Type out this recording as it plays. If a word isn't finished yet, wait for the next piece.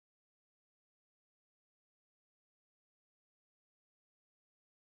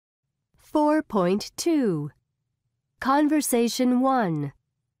4.2 Conversation 1.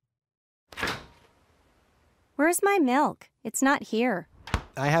 Where's my milk? It's not here.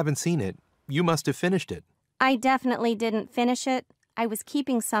 I haven't seen it. You must have finished it. I definitely didn't finish it. I was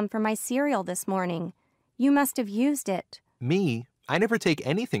keeping some for my cereal this morning. You must have used it. Me? I never take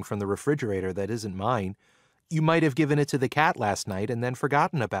anything from the refrigerator that isn't mine. You might have given it to the cat last night and then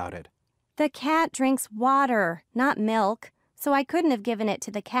forgotten about it. The cat drinks water, not milk, so I couldn't have given it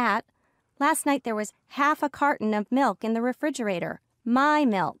to the cat. Last night there was half a carton of milk in the refrigerator. My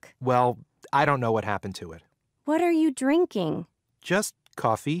milk. Well, I don't know what happened to it. What are you drinking? Just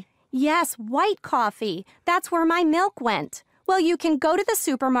coffee. Yes, white coffee. That's where my milk went. Well, you can go to the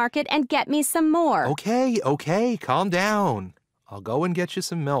supermarket and get me some more. Okay, calm down. I'll go and get you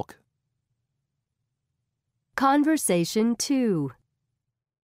some milk. Conversation 2.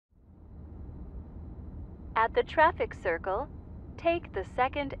 At the traffic circle, take the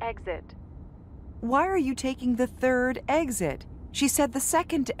second exit. Why are you taking the third exit? She said the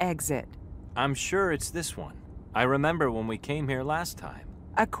second exit. I'm sure it's this one. I remember when we came here last time.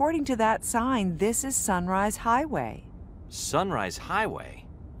 According to that sign, this is Sunrise Highway. Sunrise Highway?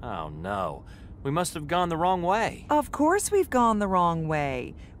 Oh no, we must have gone the wrong way. Of course we've gone the wrong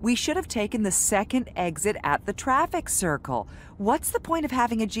way. We should have taken the second exit at the traffic circle. What's the point of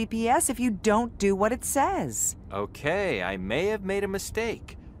having a GPS if you don't do what it says? Okay, I may have made a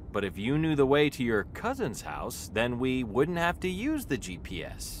mistake. But if you knew the way to your cousin's house, then we wouldn't have to use the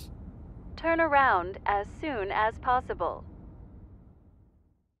GPS. Turn around as soon as possible.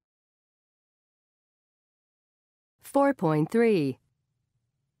 4.3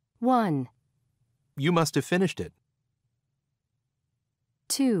 1, You must have finished it.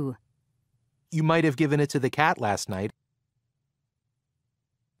 2, You might have given it to the cat last night.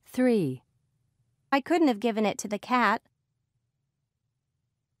 3, I couldn't have given it to the cat.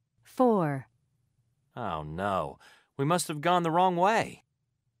 4, Oh no, we must have gone the wrong way.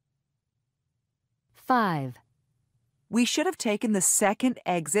 5, We should have taken the second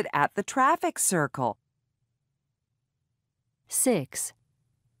exit at the traffic circle. 6,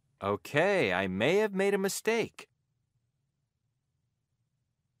 Okay, I may have made a mistake.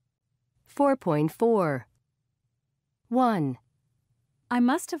 4.4 1, I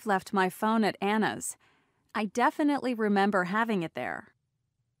must have left my phone at Anna's. I definitely remember having it there.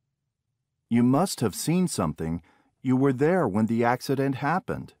 You must have seen something. You were there when the accident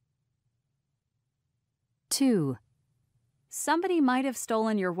happened. 2, Somebody might have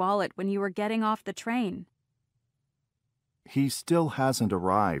stolen your wallet when you were getting off the train. He still hasn't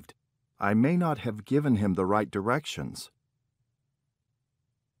arrived. I may not have given him the right directions.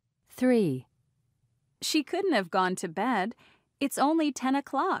 3, She couldn't have gone to bed. It's only 10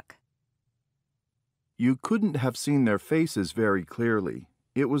 o'clock. You couldn't have seen their faces very clearly.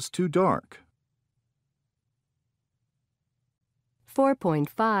 It was too dark.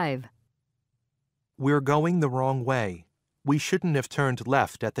 4.5 We're going the wrong way. We shouldn't have turned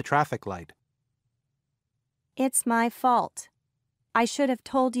left at the traffic light. It's my fault. I should have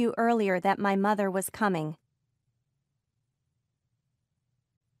told you earlier that my mother was coming.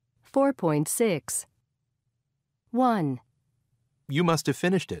 4.6 1, You must have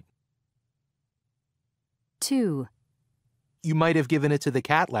finished it. 2, You might have given it to the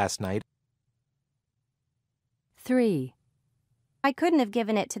cat last night. 3, I couldn't have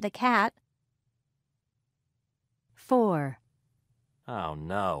given it to the cat. 4, Oh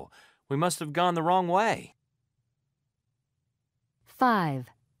no, we must have gone the wrong way. 5,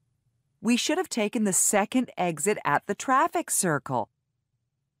 We should have taken the second exit at the traffic circle.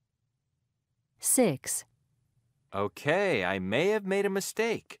 6, Okay, I may have made a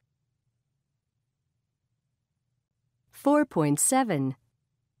mistake. 4.7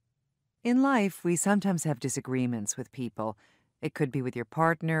 In life, we sometimes have disagreements with people. It could be with your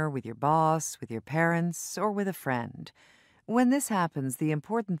partner, with your boss, with your parents, or with a friend. When this happens, the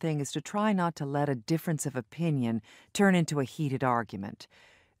important thing is to try not to let a difference of opinion turn into a heated argument.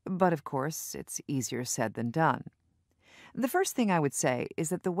 But of course, it's easier said than done. The first thing I would say is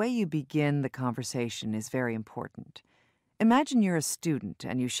that the way you begin the conversation is very important. Imagine you're a student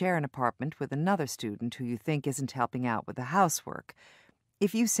and you share an apartment with another student who you think isn't helping out with the housework.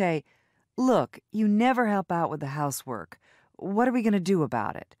 If you say, "Look, you never help out with the housework. What are we going to do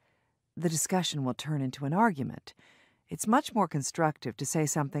about it?" the discussion will turn into an argument. It's much more constructive to say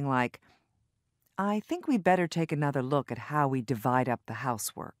something like, "I think we'd better take another look at how we divide up the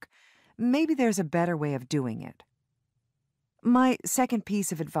housework. Maybe there's a better way of doing it." My second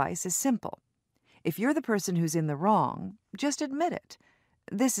piece of advice is simple. If you're the person who's in the wrong, just admit it.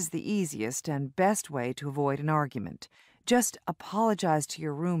 This is the easiest and best way to avoid an argument. Just apologize to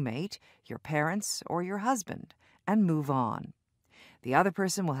your roommate, your parents, or your husband, and move on. The other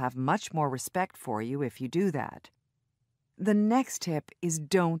person will have much more respect for you if you do that. The next tip is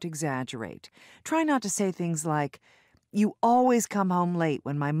don't exaggerate. Try not to say things like, "You always come home late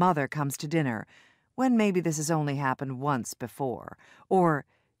when my mother comes to dinner," when maybe this has only happened once before. Or,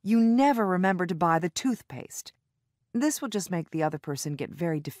 "You never remember to buy the toothpaste." This will just make the other person get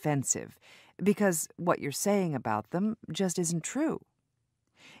very defensive, because what you're saying about them just isn't true.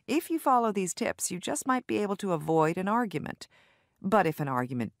 If you follow these tips, you just might be able to avoid an argument. But if an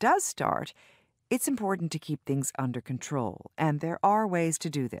argument does start, it's important to keep things under control, and there are ways to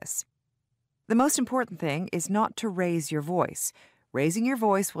do this. The most important thing is not to raise your voice. Raising your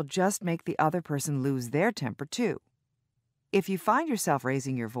voice will just make the other person lose their temper too. If you find yourself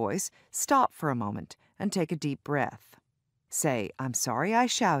raising your voice, stop for a moment and take a deep breath. Say, "I'm sorry I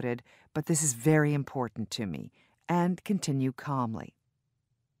shouted, but this is very important to me," and continue calmly.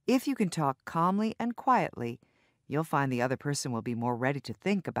 If you can talk calmly and quietly, you'll find the other person will be more ready to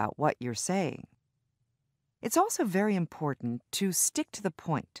think about what you're saying. It's also very important to stick to the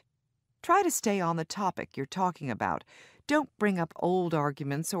point. Try to stay on the topic you're talking about. Don't bring up old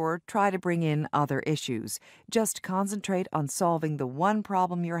arguments or try to bring in other issues. Just concentrate on solving the one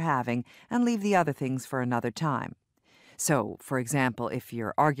problem you're having and leave the other things for another time. So, for example, if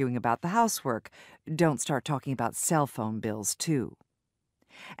you're arguing about the housework, don't start talking about cell phone bills too.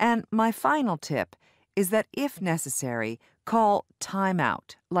 And my final tip is that if necessary, call time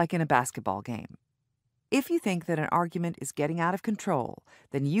out, like in a basketball game. If you think that an argument is getting out of control,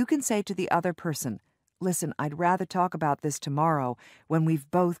 then you can say to the other person, "Listen, I'd rather talk about this tomorrow when we've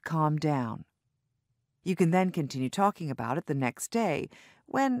both calmed down." You can then continue talking about it the next day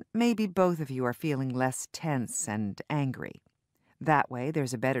when maybe both of you are feeling less tense and angry. That way,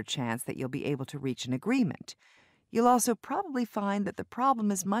 there's a better chance that you'll be able to reach an agreement. You'll also probably find that the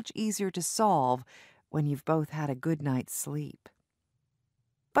problem is much easier to solve when you've both had a good night's sleep.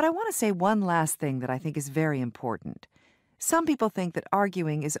 But I want to say one last thing that I think is very important. Some people think that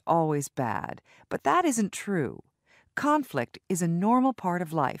arguing is always bad, but that isn't true. Conflict is a normal part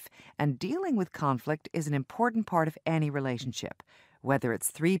of life, and dealing with conflict is an important part of any relationship, whether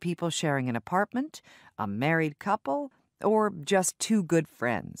it's 3 people sharing an apartment, a married couple, or just 2 good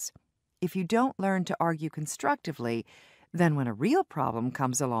friends. If you don't learn to argue constructively, then when a real problem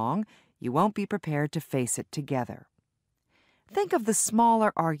comes along, you won't be prepared to face it together. Think of the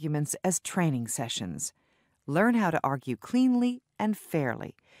smaller arguments as training sessions. Learn how to argue cleanly and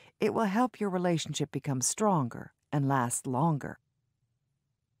fairly. It will help your relationship become stronger and last longer.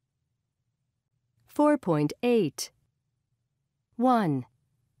 4.8. 1.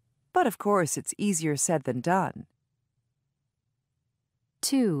 But of course, it's easier said than done.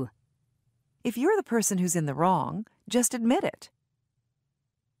 2. If you're the person who's in the wrong, just admit it.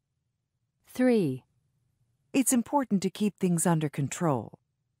 3. It's important to keep things under control.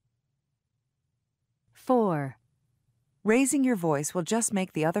 4. Raising your voice will just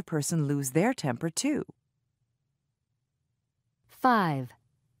make the other person lose their temper too. 5.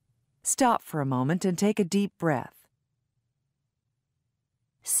 Stop for a moment and take a deep breath.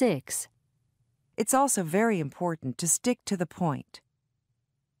 6. It's also very important to stick to the point.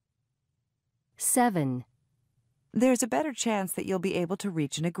 7. There's a better chance that you'll be able to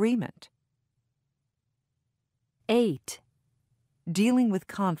reach an agreement. 8. Dealing with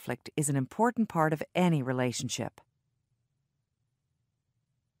conflict is an important part of any relationship.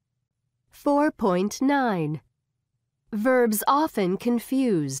 4.9. Verbs often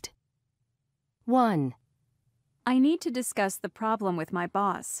confused. 1. I need to discuss the problem with my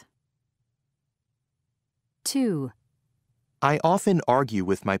boss. 2. I often argue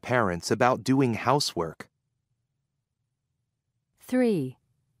with my parents about doing housework. 3.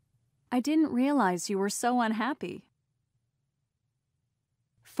 I didn't realize you were so unhappy.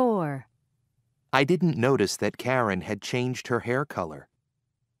 4. I didn't notice that Karen had changed her hair color.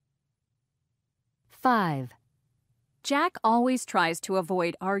 5. Jack always tries to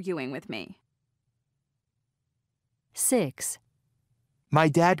avoid arguing with me. 6. My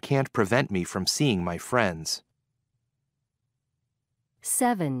dad can't prevent me from seeing my friends.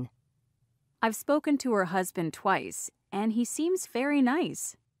 7. I've spoken to her husband twice, and he seems very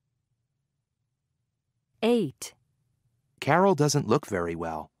nice. 8. Carol doesn't look very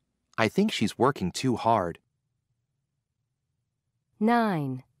well. I think she's working too hard.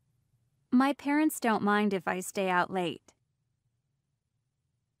 9. My parents don't mind if I stay out late.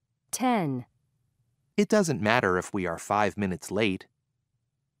 10. It doesn't matter if we are 5 minutes late.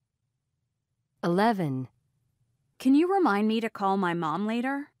 11. Can you remind me to call my mom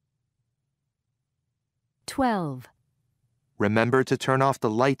later? 12. Remember to turn off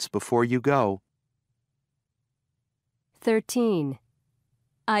the lights before you go. 13.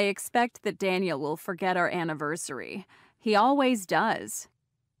 I expect that Daniel will forget our anniversary. He always does.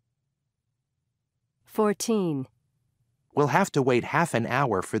 14. We'll have to wait half an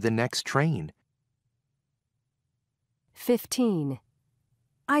hour for the next train. 15.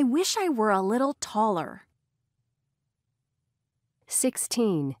 I wish I were a little taller.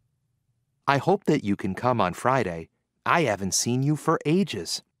 16. I hope that you can come on Friday. I haven't seen you for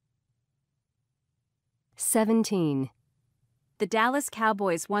ages. 17. The Dallas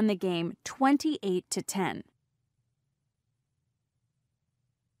Cowboys won the game 28-10.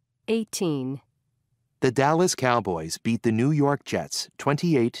 18. The Dallas Cowboys beat the New York Jets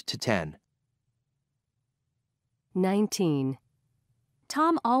 28-10. 19.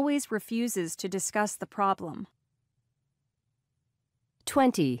 Tom always refuses to discuss the problem.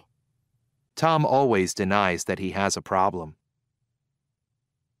 20. Tom always denies that he has a problem.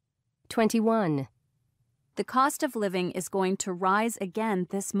 21. The cost of living is going to rise again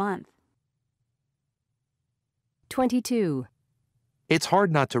this month. 22. It's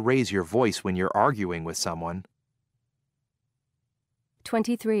hard not to raise your voice when you're arguing with someone.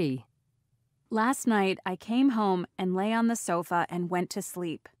 23. Last night, I came home and lay on the sofa and went to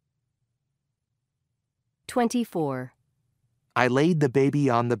sleep. 24. I laid the baby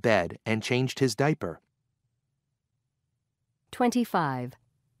on the bed and changed his diaper. 25.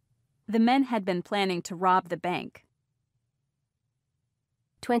 The men had been planning to rob the bank.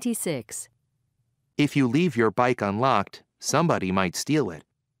 26. If you leave your bike unlocked, somebody might steal it.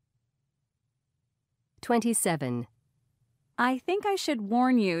 27. I think I should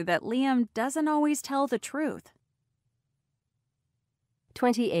warn you that Liam doesn't always tell the truth.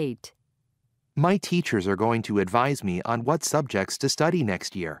 28. My teachers are going to advise me on what subjects to study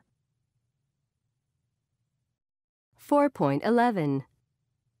next year. 4.11.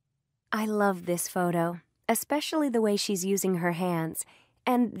 I love this photo, especially the way she's using her hands,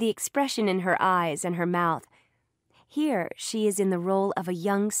 and the expression in her eyes and her mouth. Here, she is in the role of a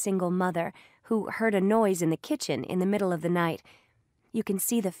young single mother who heard a noise in the kitchen in the middle of the night. You can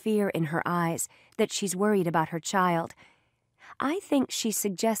see the fear in her eyes, that she's worried about her child. I think she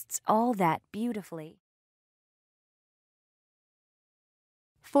suggests all that beautifully.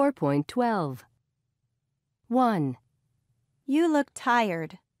 4.12. 1. You look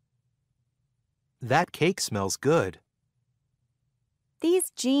tired. That cake smells good.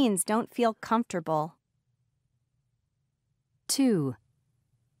 These jeans don't feel comfortable. 2.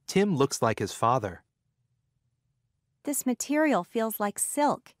 Tim looks like his father. This material feels like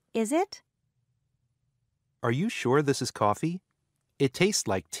silk, is it? Are you sure this is coffee? It tastes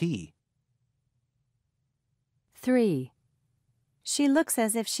like tea. 3. She looks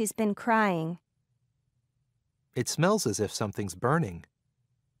as if she's been crying. It smells as if something's burning.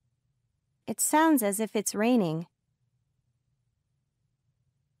 It sounds as if it's raining.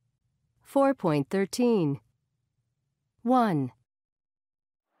 4.13. 1.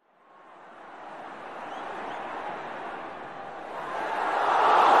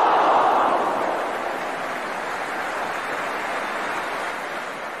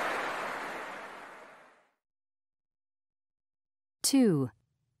 Two.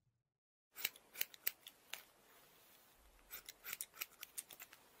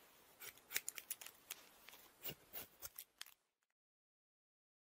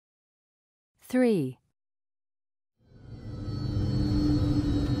 3.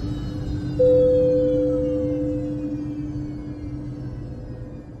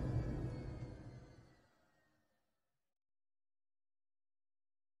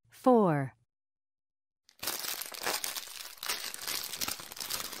 4.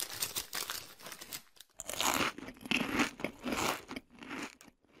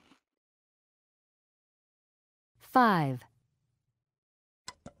 5.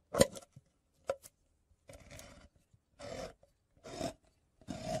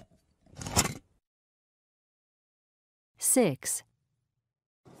 6.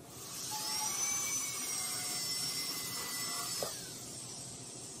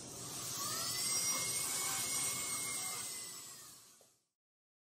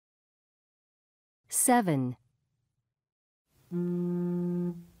 7.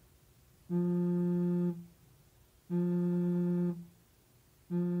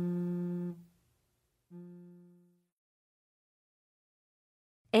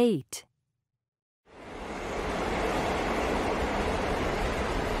 8.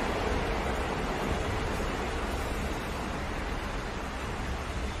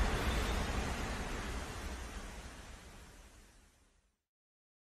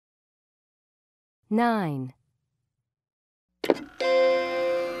 9.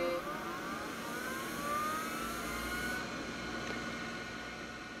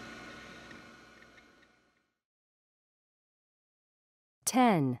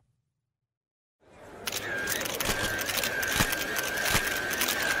 10.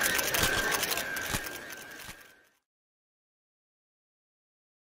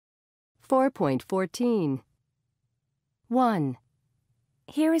 4.14. 1.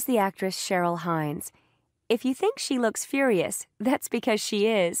 Here is the actress Cheryl Hines. If you think she looks furious, that's because she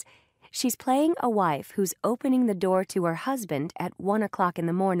is. She's playing a wife who's opening the door to her husband at 1 o'clock in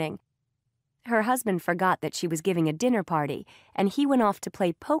the morning. Her husband forgot that she was giving a dinner party, and he went off to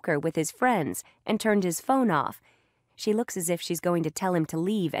play poker with his friends and turned his phone off. She looks as if she's going to tell him to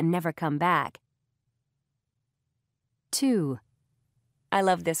leave and never come back. 2. I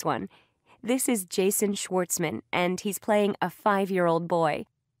love this one. This is Jason Schwartzman, and he's playing a 5-year-old boy.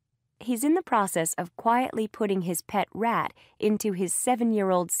 He's in the process of quietly putting his pet rat into his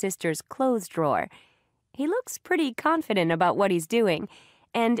 7-year-old sister's clothes drawer. He looks pretty confident about what he's doing,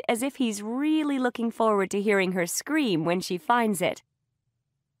 and as if he's really looking forward to hearing her scream when she finds it.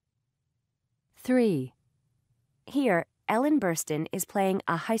 3. Here, Ellen Burstyn is playing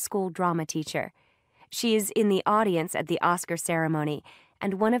a high school drama teacher. She is in the audience at the Oscar ceremony,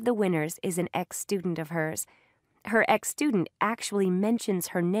 and one of the winners is an ex-student of hers. Her ex-student actually mentions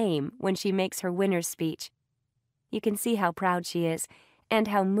her name when she makes her winner's speech. You can see how proud she is, and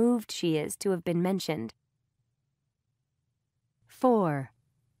how moved she is to have been mentioned. 4.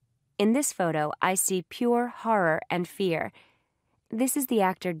 In this photo, I see pure horror and fear. This is the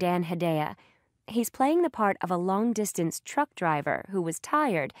actor Dan Hedaya. He's playing the part of a long-distance truck driver who was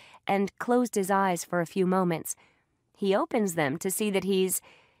tired and closed his eyes for a few moments. He opens them to see that he's,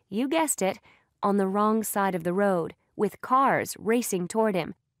 you guessed it, on the wrong side of the road, with cars racing toward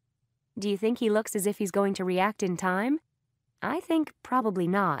him. Do you think he looks as if he's going to react in time? I think probably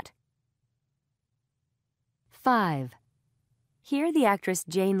not. 5. Here the actress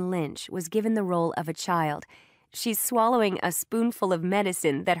Jane Lynch was given the role of a child. She's swallowing a spoonful of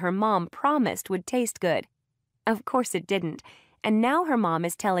medicine that her mom promised would taste good. Of course it didn't, and now her mom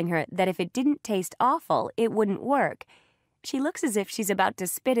is telling her that if it didn't taste awful, it wouldn't work. She looks as if she's about to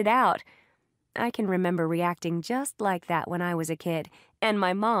spit it out. I can remember reacting just like that when I was a kid, and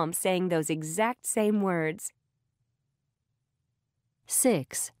my mom saying those exact same words.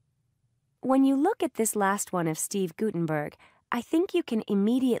 6. When you look at this last one of Steve Guttenberg, I think you can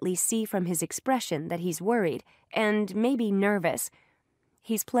immediately see from his expression that he's worried and maybe nervous.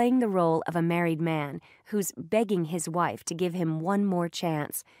 He's playing the role of a married man who's begging his wife to give him one more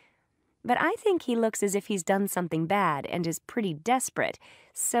chance. But I think he looks as if he's done something bad and is pretty desperate,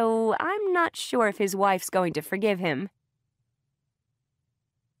 so I'm not sure if his wife's going to forgive him.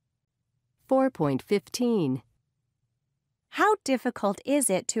 4.15. How difficult is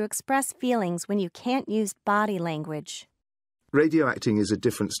it to express feelings when you can't use body language? Radio acting is a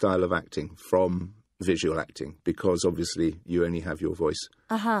different style of acting from visual acting because obviously you only have your voice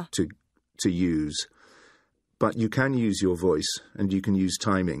to use. But you can use your voice and you can use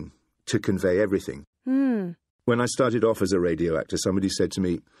timing to convey everything. When I started off as a radio actor, somebody said to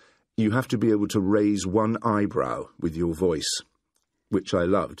me, you have to be able to raise one eyebrow with your voice, which I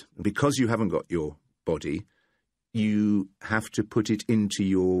loved. Because you haven't got your body, you have to put it into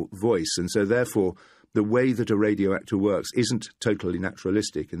your voice. And so therefore, the way that a radio actor works isn't totally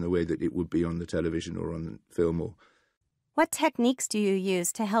naturalistic in the way that it would be on the television or on film. What techniques do you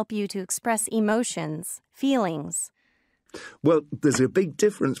use to help you to express emotions, feelings? Well, there's a big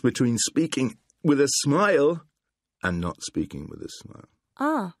difference between speaking with a smile and not speaking with a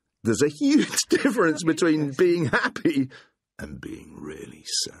smile. There's a huge difference between being happy and being really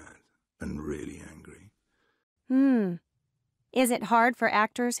sad and really angry. Is it hard for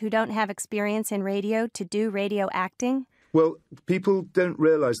actors who don't have experience in radio to do radio acting? Well, people don't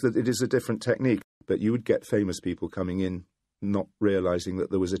realise that it is a different technique, but you would get famous people coming in not realising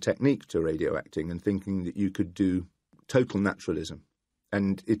that there was a technique to radio acting and thinking that you could do total naturalism.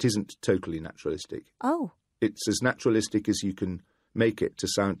 And it isn't totally naturalistic. Oh. It's as naturalistic as you can make it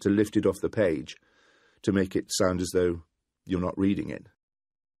to lift it off the page, to make it sound as though you're not reading it.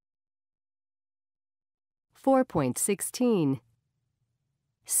 4.16.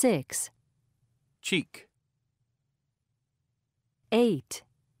 6. Cheek. 8.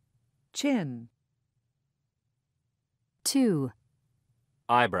 Chin. 2.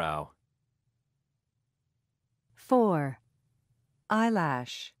 Eyebrow. 4.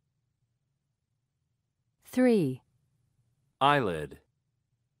 Eyelash. 3. Eyelid.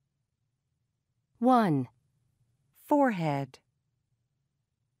 1. Forehead.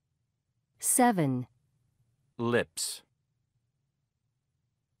 7. Lips.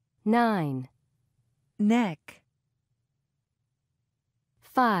 9. Neck.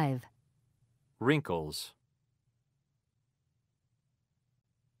 5. Wrinkles.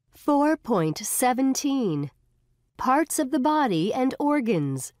 4.17. Parts of the body and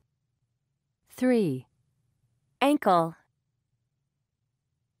organs. 3. Ankle.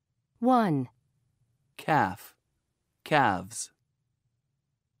 1. Calf, calves.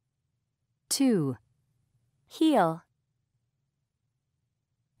 2. Heel.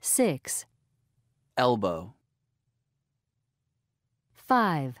 6. Elbow.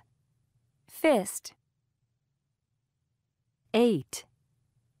 5. Fist. 8.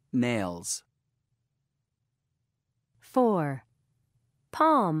 Nails. 4.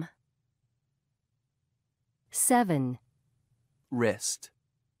 Palm. 7. Wrist.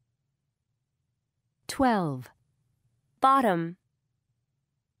 12. Bottom.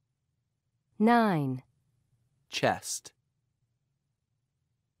 9. Chest.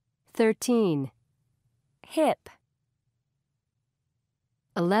 13. Hip.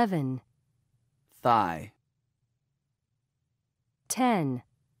 11. Thigh. 10.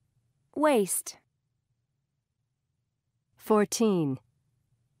 Waist. 14.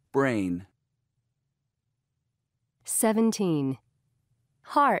 Brain. 17.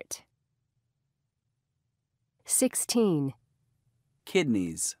 Heart. 16.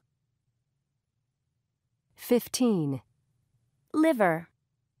 Kidneys. 15. Liver.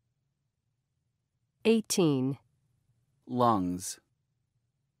 18. Lungs.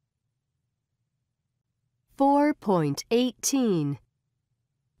 4.18.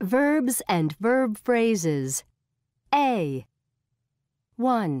 Verbs and verb phrases. A.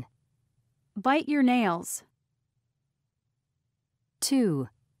 1. Bite your nails. 2.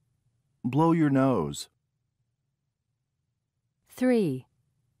 Blow your nose. 3.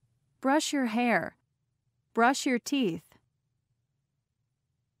 Brush your hair. Brush your teeth.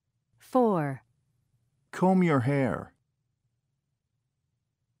 4. Comb your hair.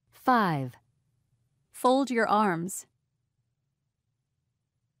 5. Fold your arms.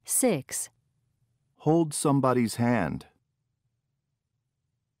 6. Hold somebody's hand.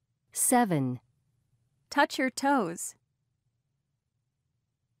 7. Touch your toes.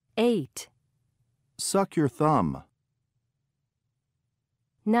 8. Suck your thumb.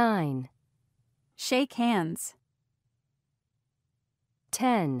 9. Shake hands.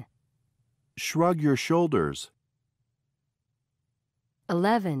 10. Shrug your shoulders.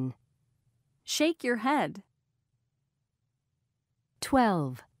 11. Shake your head.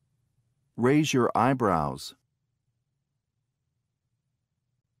 12. Raise your eyebrows.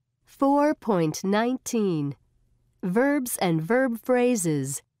 4.19. Verbs and verb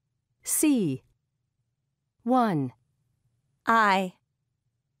phrases. C. 1. Eye.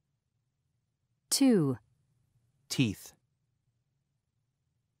 2. Teeth.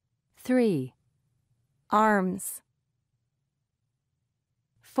 3. Arms.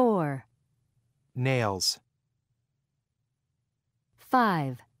 4. Nails.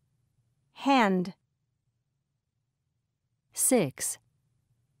 5. Hand. 6.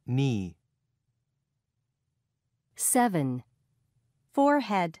 Knee. 7.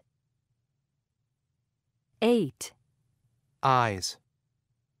 Forehead. 8. Eyes.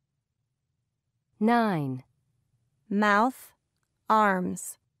 9. Mouth.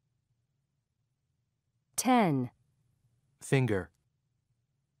 Arms. 10. Finger.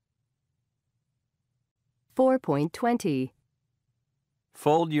 4.20.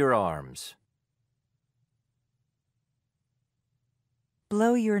 Fold your arms.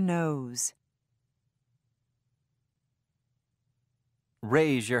 Blow your nose.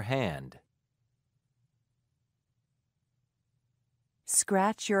 Raise your hand.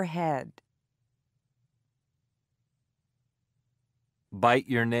 Scratch your head. Bite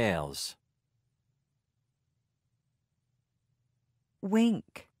your nails.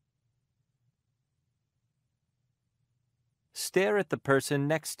 Wink. Stare at the person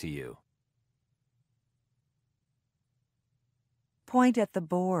next to you. Point at the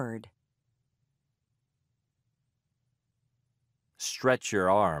board. Stretch your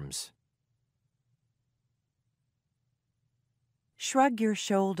arms. Shrug your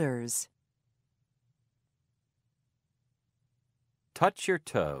shoulders. Touch your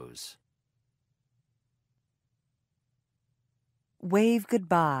toes. Wave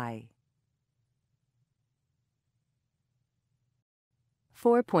goodbye.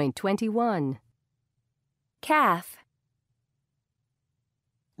 4.21. Calf.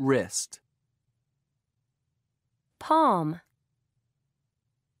 Wrist. Palm.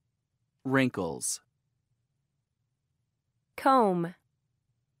 Wrinkles. Comb.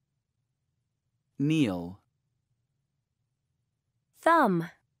 Kneel. Thumb.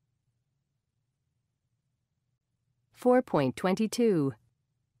 4.22.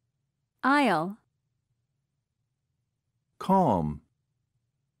 Aisle. Calm.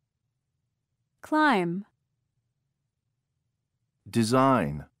 Climb.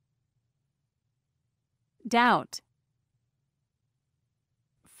 Design. Doubt.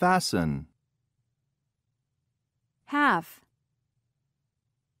 Fasten. Half.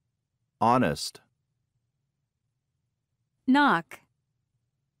 Honest. Knock.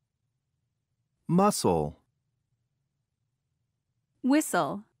 Muscle.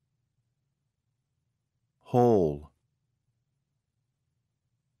 Whistle. Whole.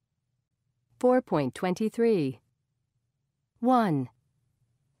 4.23. 1.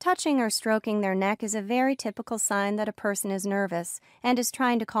 Touching or stroking their neck is a very typical sign that a person is nervous and is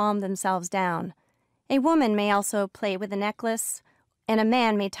trying to calm themselves down. A woman may also play with a necklace, and a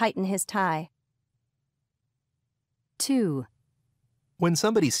man may tighten his tie. 2. When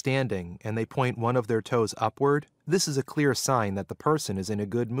somebody's standing and they point one of their toes upward, this is a clear sign that the person is in a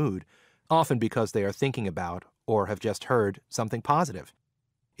good mood, often because they are thinking about, or have just heard, something positive.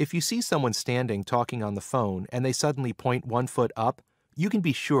 If you see someone standing talking on the phone and they suddenly point one foot up, you can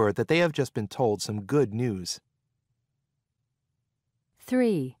be sure that they have just been told some good news.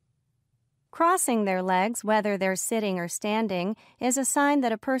 3. Crossing their legs, whether they're sitting or standing, is a sign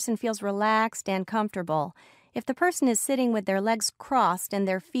that a person feels relaxed and comfortable. If the person is sitting with their legs crossed and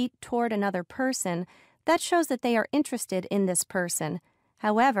their feet toward another person, that shows that they are interested in this person.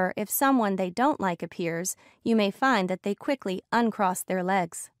 However, if someone they don't like appears, you may find that they quickly uncross their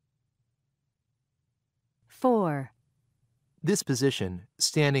legs. 4. This position,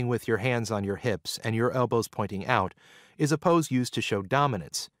 standing with your hands on your hips and your elbows pointing out, is a pose used to show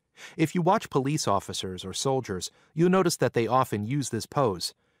dominance. If you watch police officers or soldiers, you'll notice that they often use this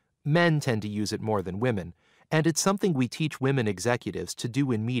pose. Men tend to use it more than women, and it's something we teach women executives to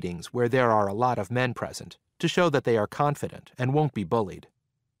do in meetings where there are a lot of men present, to show that they are confident and won't be bullied.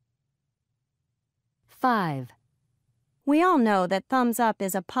 5. We all know that thumbs up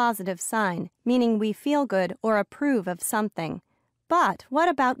is a positive sign, meaning we feel good or approve of something. But what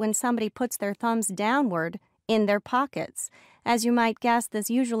about when somebody puts their thumbs downward in their pockets? As you might guess, this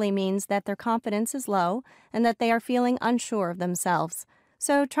usually means that their confidence is low and that they are feeling unsure of themselves.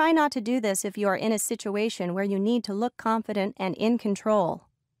 So try not to do this if you are in a situation where you need to look confident and in control.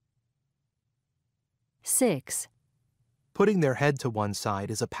 6. Putting their head to one side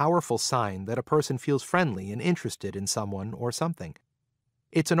is a powerful sign that a person feels friendly and interested in someone or something.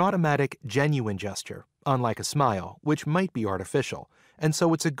 It's an automatic, genuine gesture, unlike a smile, which might be artificial, and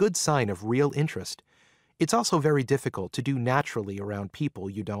so it's a good sign of real interest. It's also very difficult to do naturally around people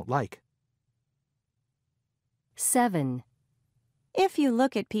you don't like. 7. If you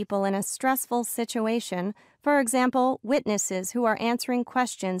look at people in a stressful situation, for example, witnesses who are answering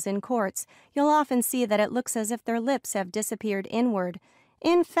questions in courts, you'll often see that it looks as if their lips have disappeared inward.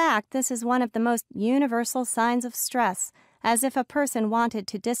 In fact, this is one of the most universal signs of stress, as if a person wanted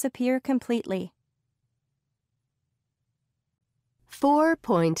to disappear completely.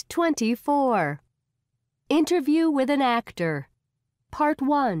 4.24. Interview with an actor. Part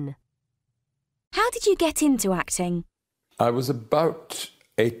 1. How did you get into acting? I was about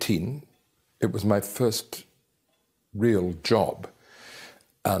 18. It was my first real job,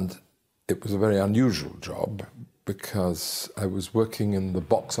 and it was a very unusual job because I was working in the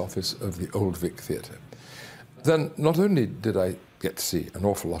box office of the Old Vic Theatre. Then not only did I get to see an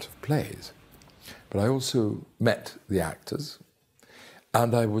awful lot of plays, but I also met the actors,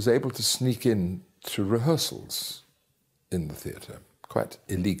 and I was able to sneak in to rehearsals in the theatre, quite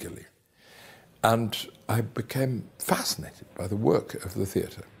illegally. And I became fascinated by the work of the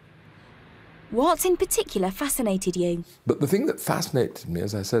theatre. What in particular fascinated you? But the thing that fascinated me,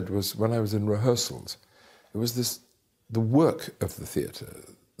 as I said, was when I was in rehearsals. It was the work of the theatre,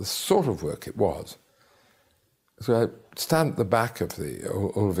 the sort of work it was. So I stand at the back of the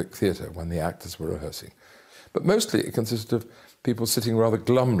Old Vic Theatre when the actors were rehearsing. But mostly it consisted of people sitting rather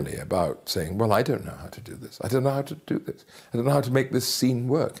glumly about saying, well, I don't know how to do this. I don't know how to do this. I don't know how to make this scene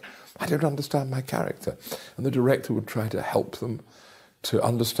work. I don't understand my character. And the director would try to help them to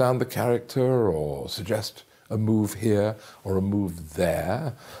understand the character or suggest a move here or a move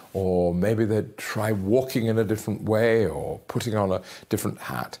there, or maybe they'd try walking in a different way or putting on a different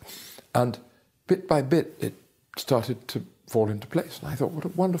hat. And bit by bit, it started to fall into place. And I thought, what a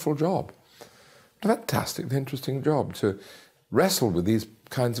wonderful job. What a fantastically interesting job to wrestle with these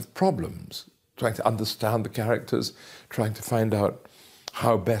kinds of problems, trying to understand the characters, trying to find out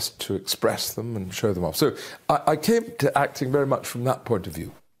how best to express them and show them off. So I came to acting very much from that point of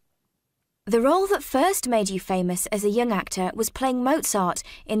view. The role that first made you famous as a young actor was playing Mozart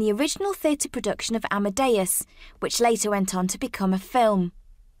in the original theatre production of Amadeus, which later went on to become a film.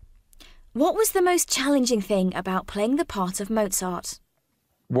 What was the most challenging thing about playing the part of Mozart?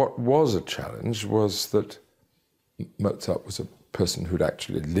 what was a challenge was that Mozart was a person who'd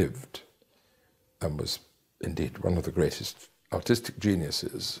actually lived and was indeed one of the greatest artistic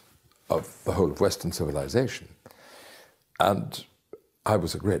geniuses of the whole of Western civilization. And I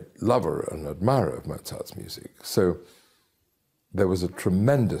was a great lover and admirer of Mozart's music. So there was a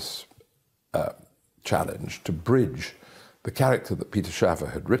tremendous challenge to bridge the character that Peter Schaffer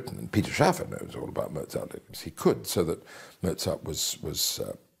had written, and Peter Schaffer knows all about Mozart as he could, so that Mozart was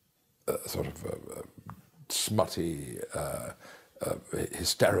sort of a smutty,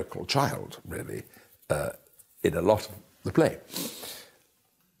 hysterical child, really, in a lot of the play.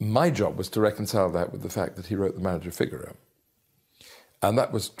 My job was to reconcile that with the fact that he wrote The Marriage of Figaro, and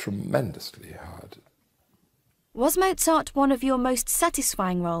that was tremendously hard. Was Mozart one of your most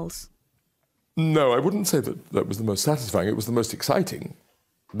satisfying roles? No, I wouldn't say that that was the most satisfying. It was the most exciting,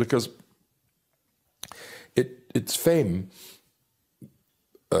 because its fame,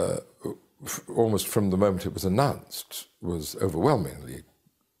 almost from the moment it was announced, was overwhelmingly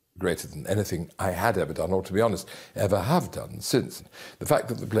greater than anything I had ever done, or to be honest, ever have done since. The fact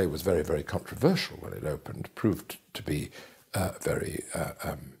that the play was very, very controversial when it opened proved to be very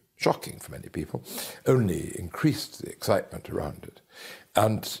shocking for many people, only increased the excitement around it.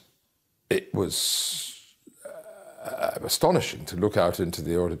 And it was astonishing to look out into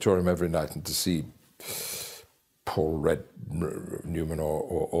the auditorium every night and to see Paul Newman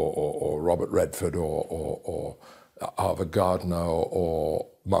or Robert Redford or Ava Gardner or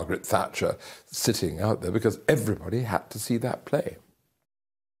Margaret Thatcher sitting out there, because everybody had to see that play.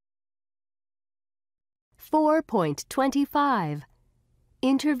 4.25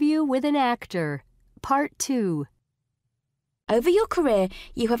 Interview with an Actor, Part 2. Over your career,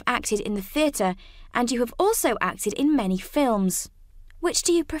 you have acted in the theatre and you have also acted in many films. Which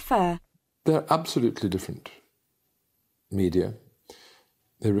do you prefer? They're absolutely different media.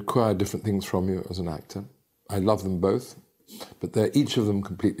 They require different things from you as an actor. I love them both, but they're each of them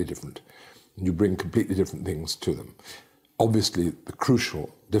completely different. And you bring completely different things to them. Obviously, the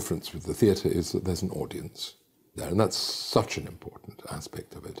crucial difference with the theatre is that there's an audience there, and that's such an important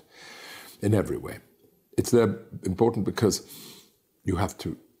aspect of it in every way. It's there important because you have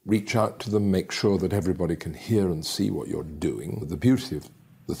to reach out to them, make sure that everybody can hear and see what you're doing. The beauty of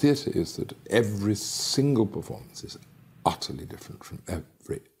the theatre is that every single performance is utterly different from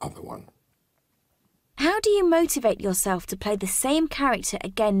every other one. How do you motivate yourself to play the same character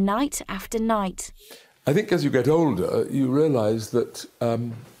again night after night? I think as you get older, you realise that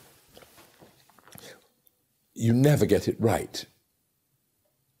you never get it right.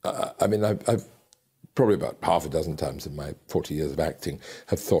 I mean, I've probably about half a dozen times in my 40 years of acting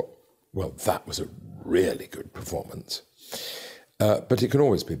have thought, well, that was a really good performance. But it can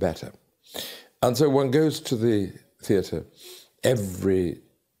always be better. And so one goes to the theatre every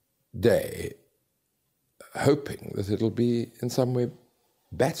day hoping that it'll be in some way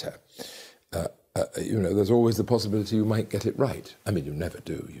better. You know, there's always the possibility you might get it right. I mean, you never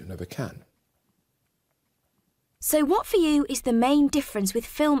do, you never can. So what for you is the main difference with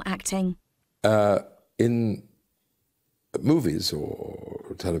film acting? In movies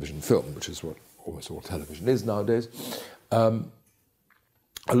or television film, which is what almost all television is nowadays, a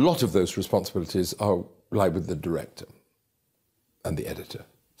lot of those responsibilities lie with the director and the editor.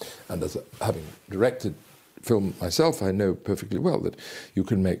 And as having directed film myself, I know perfectly well that you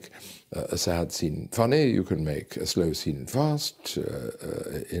can make a sad scene funny, you can make a slow scene fast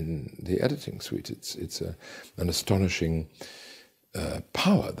in the editing suite. It's an astonishing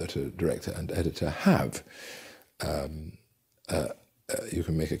power that a director and editor have. You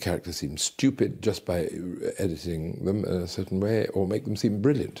can make a character seem stupid just by editing them in a certain way, or make them seem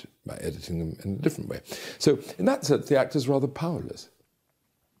brilliant by editing them in a different way. So in that sense, the actor's rather powerless.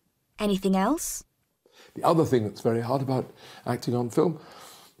 Anything else? The other thing that's very hard about acting on film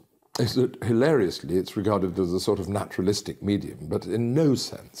is that, hilariously, it's regarded as a sort of naturalistic medium, but in no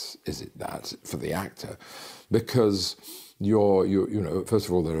sense is it that for the actor, because you know, first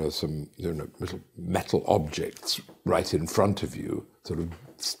of all, there are some little metal objects right in front of you, sort of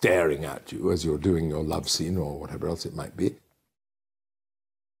staring at you as you're doing your love scene or whatever else it might be.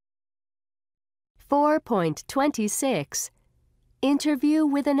 4.26 Interview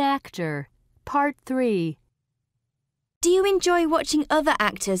with an Actor, Part 3. Do you enjoy watching other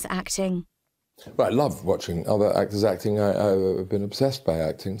actors acting? Well, I love watching other actors acting. I've been obsessed by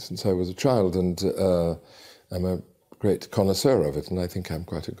acting since I was a child, and I'm a great connoisseur of it, and I think I'm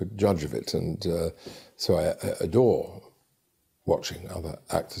quite a good judge of it. And so I adore watching other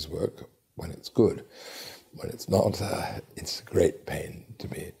actors' work when it's good. When it's not, it's a great pain to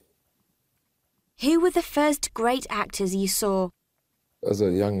me. Who were the first great actors you saw? As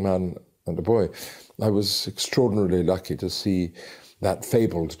a young man and a boy, I was extraordinarily lucky to see that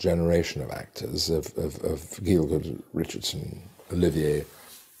fabled generation of actors of Gielgud, Richardson, Olivier,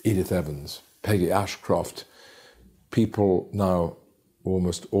 Edith Evans, Peggy Ashcroft, people now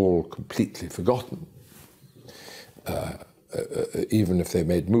almost all completely forgotten. Even if they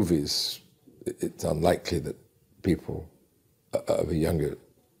made movies, it's unlikely that people of a younger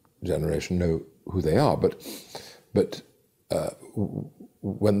generation know who they are. But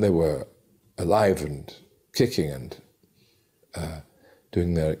when they were alive and kicking and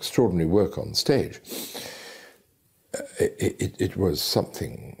doing their extraordinary work on stage, it was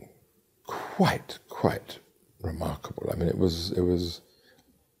something quite remarkable. I mean, it was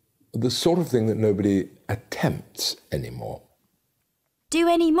the sort of thing that nobody attempts anymore. Do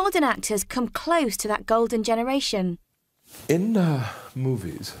any modern actors come close to that golden generation? In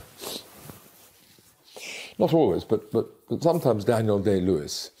movies, not always, but sometimes Daniel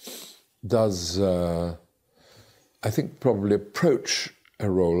Day-Lewis does, I think, probably approach a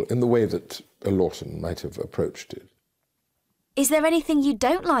role in the way that Lawton might have approached it. Is there anything you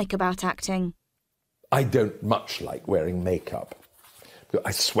don't like about acting? I don't much like wearing makeup.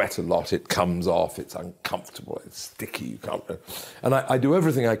 I sweat a lot, it comes off, it's uncomfortable, it's sticky, you can't... And I do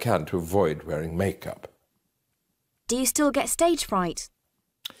everything I can to avoid wearing makeup. Do you still get stage fright?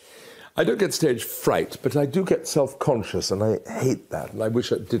 I don't get stage fright, but I do get self-conscious, and I hate that, and I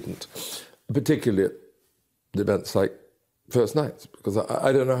wish I didn't. Particularly at events like First Nights, because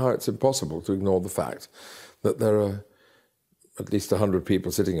I don't know how it's impossible to ignore the fact that there are at least 100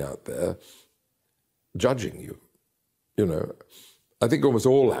 people sitting out there judging you, you know. I think almost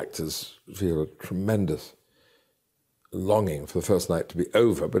all actors feel a tremendous longing for the first night to be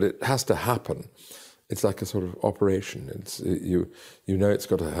over, but it has to happen. It's like a sort of operation. You know it's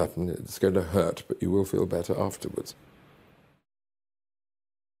got to happen, it's going to hurt, but you will feel better afterwards.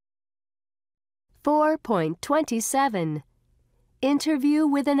 4.27. Interview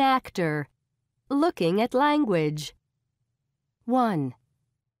with an actor. Looking at language. 1.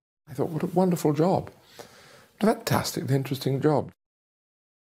 I thought, what a wonderful job. Fantastically interesting job.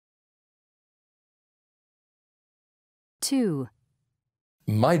 2.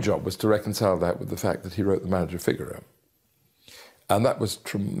 My job was to reconcile that with the fact that he wrote The Manager Figaro. And that was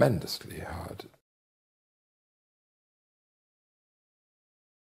tremendously hard.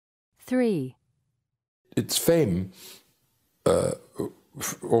 3. Its fame,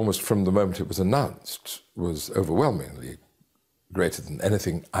 almost from the moment it was announced, was overwhelmingly greater than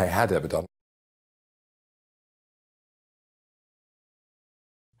anything I had ever done.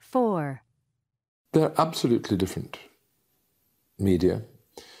 4. They're absolutely different media.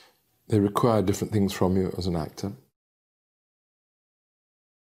 They require different things from you as an actor.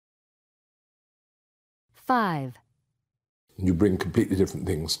 5. You bring completely different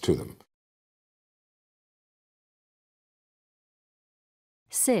things to them.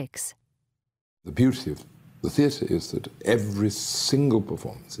 6. The beauty of the theatre is that every single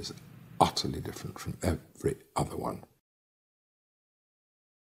performance is utterly different from every other one.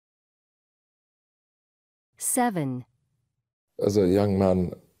 7. As a young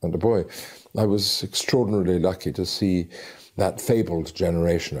man and a boy, I was extraordinarily lucky to see that fabled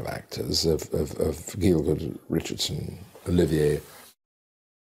generation of actors of Gielgud, Richardson, Olivier.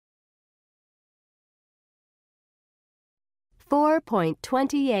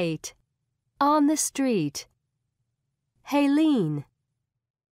 4.28. On the street. Haylene.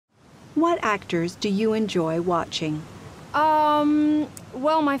 What actors do you enjoy watching?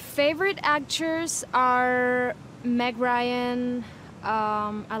 Well, my favorite actors are Meg Ryan,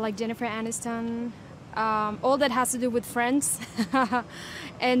 I like Jennifer Aniston, all that has to do with Friends,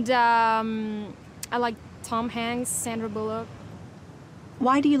 and I like Tom Hanks, Sandra Bullock.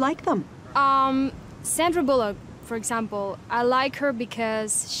 Why do you like them? Sandra Bullock, for example, I like her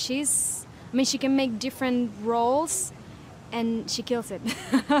because she can make different roles and she kills it.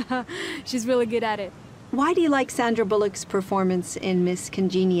 She's really good at it. Why do you like Sandra Bullock's performance in Miss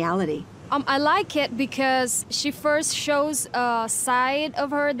Congeniality? I like it because she first shows a side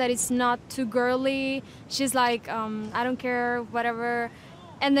of her that is not too girly. She's like, I don't care, whatever.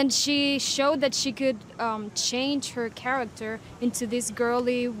 And then she showed that she could change her character into this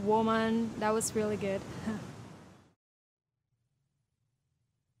girly woman. That was really good.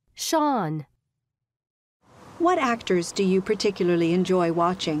 Sean. What actors do you particularly enjoy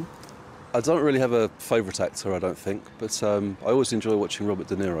watching? I don't really have a favourite actor, I don't think, but I always enjoy watching Robert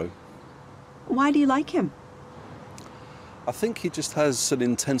De Niro. Why do you like him? I think he just has an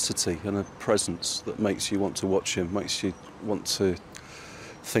intensity and a presence that makes you want to watch him, makes you want to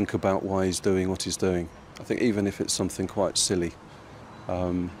think about why he's doing what he's doing. I think even if it's something quite silly,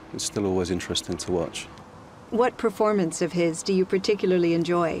 It's still always interesting to watch. What performance of his do you particularly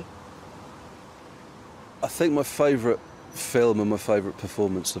enjoy? I think my favourite film and my favourite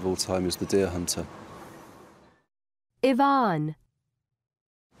performance of all time is The Deer Hunter. Yvonne.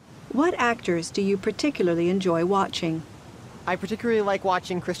 What actors do you particularly enjoy watching? I particularly like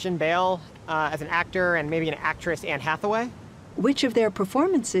watching Christian Bale as an actor and maybe an actress, Anne Hathaway. Which of their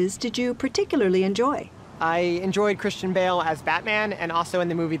performances did you particularly enjoy? I enjoyed Christian Bale as Batman and also in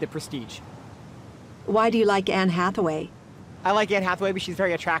the movie The Prestige. Why do you like Anne Hathaway? I like Anne Hathaway because she's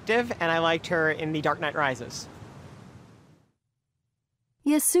very attractive, and I liked her in The Dark Knight Rises.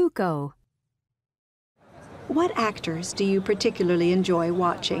 Yasuko. What actors do you particularly enjoy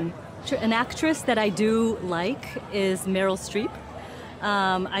watching? An actress that I do like is Meryl Streep.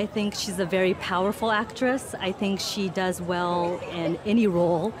 I think she's a very powerful actress. I think she does well in any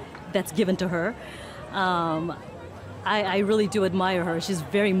role that's given to her. I really do admire her. She's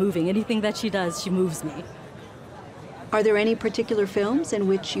very moving. Anything that she does, she moves me. Are there any particular films in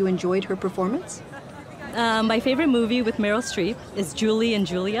which you enjoyed her performance? My favorite movie with Meryl Streep is Julie and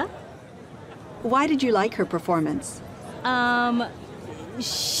Julia. Why did you like her performance? I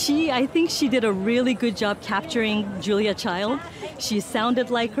think she did a really good job capturing Julia Child. She sounded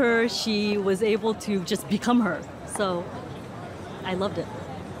like her. She was able to just become her. So I loved it.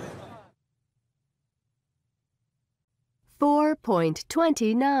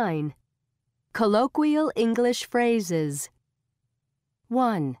 4.29 Colloquial English Phrases.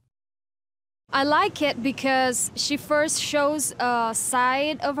 1. I like it because she first shows a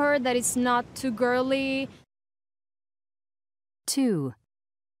side of her that is not too girly. 2.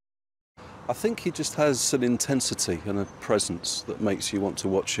 I think he just has an intensity and a presence that makes you want to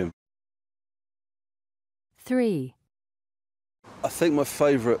watch him. 3. I think my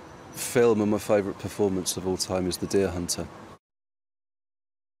favourite film and my favourite performance of all time is The Deer Hunter.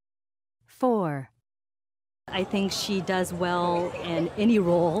 4. I think she does well in any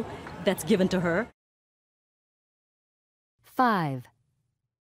role that's given to her. 5.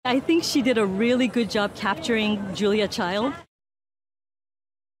 I think she did a really good job capturing Julia Child.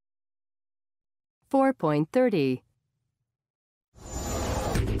 4.30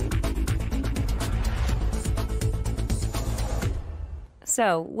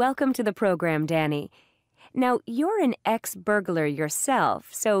 So, welcome to the program, Danny. Now, you're an ex-burglar yourself,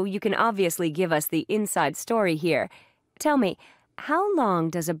 so you can obviously give us the inside story here. Tell me, how long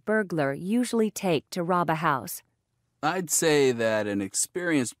does a burglar usually take to rob a house? I'd say that an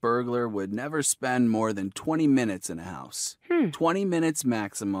experienced burglar would never spend more than 20 minutes in a house. 20 minutes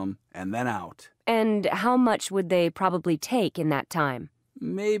maximum, and then out. And how much would they probably take in that time?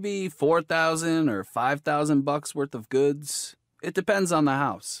 Maybe $4,000 or $5,000 worth of goods. It depends on the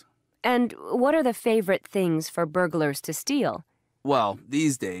house. And what are the favorite things for burglars to steal? Well,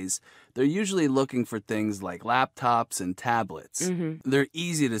 these days, they're usually looking for things like laptops and tablets. They're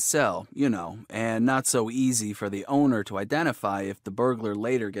easy to sell, you know, and not so easy for the owner to identify if the burglar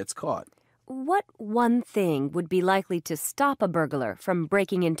later gets caught. What one thing would be likely to stop a burglar from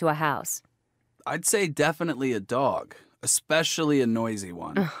breaking into a house? I'd say definitely a dog, especially a noisy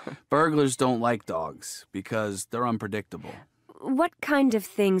one. Burglars don't like dogs because they're unpredictable. What kind of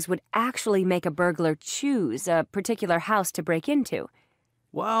things would actually make a burglar choose a particular house to break into?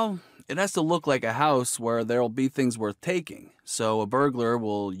 Well, it has to look like a house where there'll be things worth taking. So a burglar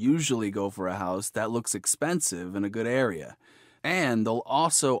will usually go for a house that looks expensive in a good area. And they'll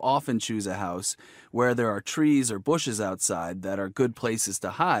also often choose a house where there are trees or bushes outside that are good places to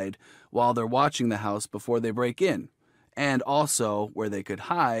hide while they're watching the house before they break in. And also where they could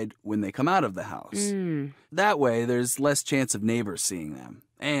hide when they come out of the house. That way, there's less chance of neighbors seeing them.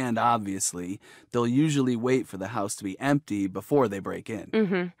 And obviously, they'll usually wait for the house to be empty before they break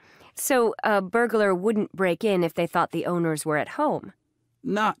in. So a burglar wouldn't break in if they thought the owners were at home?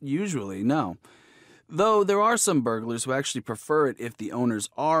 Not usually, no. Though there are some burglars who actually prefer it if the owners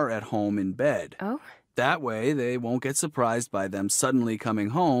are at home in bed. Oh? That way, they won't get surprised by them suddenly coming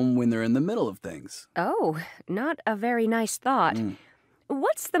home when they're in the middle of things. Oh, not a very nice thought.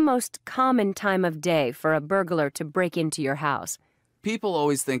 What's the most common time of day for a burglar to break into your house? People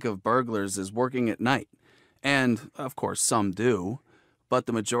always think of burglars as working at night. And, of course, some do. But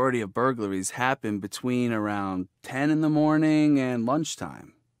the majority of burglaries happen between around 10 in the morning and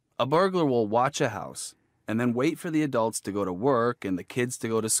lunchtime. A burglar will watch a house and then wait for the adults to go to work and the kids to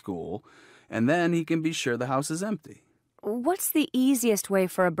go to school, and then he can be sure the house is empty. What's the easiest way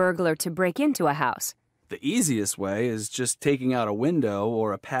for a burglar to break into a house? The easiest way is just taking out a window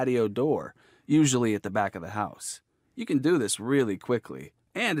or a patio door, usually at the back of the house. You can do this really quickly,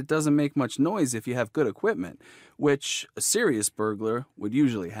 And it doesn't make much noise if you have good equipment, which a serious burglar would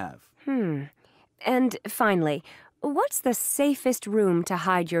usually have. And finally, what's the safest room to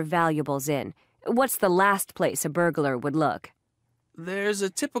hide your valuables in? What's the last place a burglar would look? There's a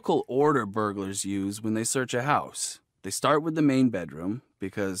typical order burglars use when they search a house. They start with the main bedroom,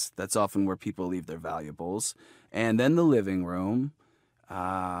 because that's often where people leave their valuables, and then the living room.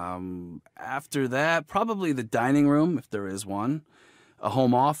 After that, probably the dining room, if there is one, a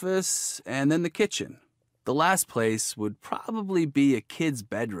home office, and then the kitchen. The last place would probably be a kid's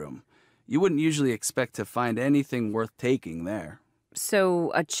bedroom. You wouldn't usually expect to find anything worth taking there.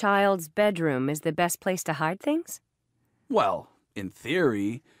 So a child's bedroom is the best place to hide things? Well, in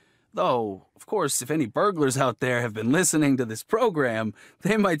theory. Though, of course, if any burglars out there have been listening to this program,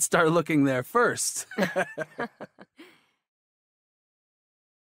 they might start looking there first.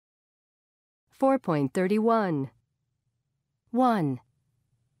 4.31. 1,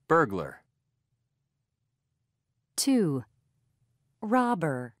 Burglar. 2,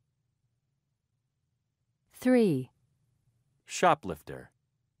 Robber. 3, Shoplifter.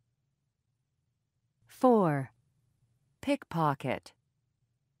 4, Pickpocket.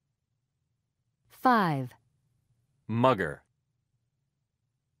 5, Mugger.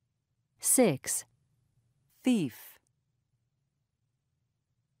 6, Thief.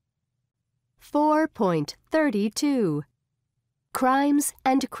 4.32. Crimes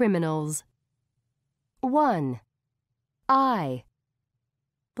and criminals. 1, I,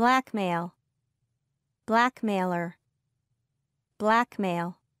 Blackmail. Blackmailer.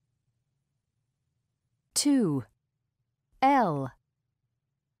 Blackmail. 2, L,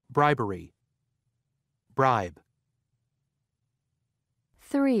 Bribery. Bribe.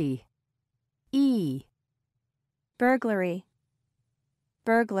 3, E, Burglary.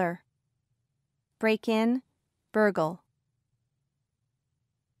 Burglar. Break in. Burgle.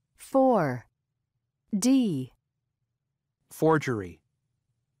 4, D, Forgery.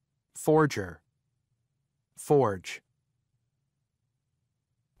 Forger. Forge.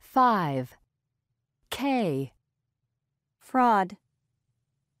 5, K, Fraud.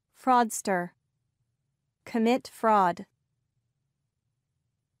 Fraudster. Commit fraud.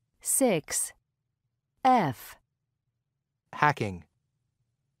 6, F, Hacking.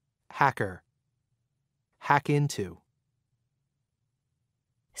 Hacker. Hack into.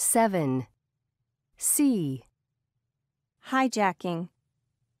 7, C, Hijacking.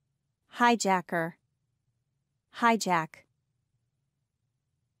 Hijacker. Hijack.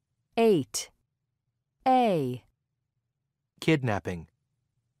 8, A, Kidnapping.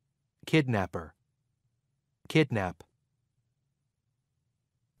 Kidnapper. Kidnap.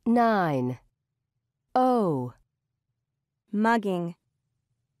 9, O, Mugging.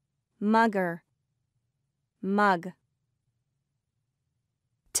 Mugger. Mug.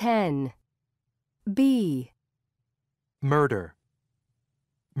 10, B, Murder.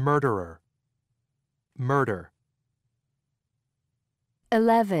 Murderer. Murder.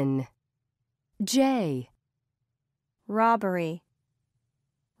 11, J, Robbery.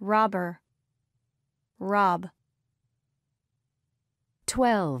 Robber. Rob.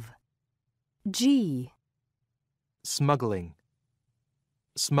 12, G, Smuggling.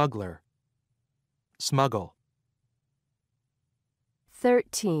 Smuggler. Smuggle.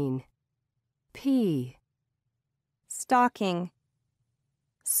 13, P, Stalking.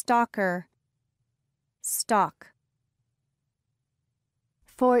 Stalker. Stalk.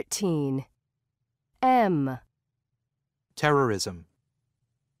 14, M, Terrorism.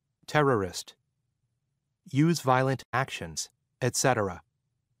 Terrorist. Use violent actions, etc.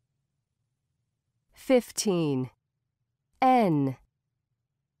 15, N,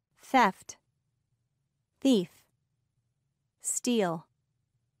 Theft. Thief. Steal.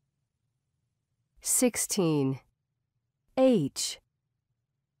 16, H,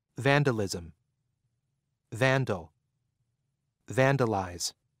 Vandalism. Vandal.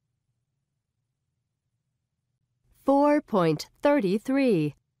 Vandalize.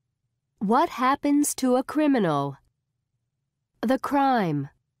 4.33. What happens to a criminal? The crime.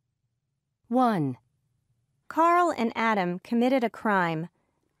 1, Carl and Adam committed a crime.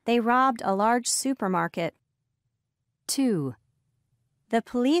 They robbed a large supermarket. 2, The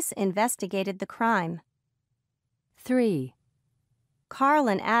police investigated the crime. 3, Carl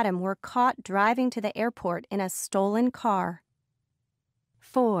and Adam were caught driving to the airport in a stolen car.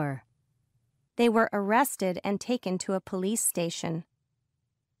 4, They were arrested and taken to a police station.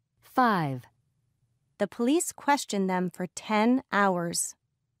 5, The police questioned them for 10 hours.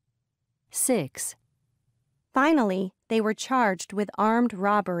 6, Finally, they were charged with armed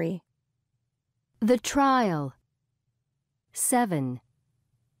robbery. the trial. 7,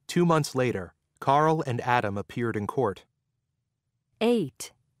 2 months later, Carl and Adam appeared in court.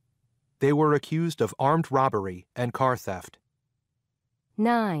 8, They were accused of armed robbery and car theft.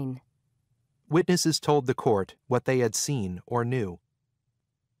 9, Witnesses told the court what they had seen or knew.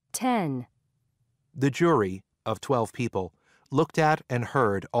 10, The jury, of 12 people, looked at and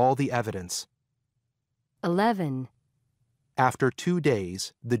heard all the evidence. 11, After 2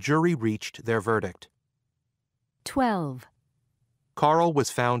 days, the jury reached their verdict. 12, Carl was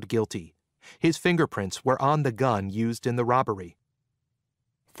found guilty. His fingerprints were on the gun used in the robbery.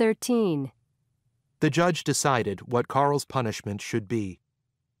 13, The judge decided what Carl's punishment should be.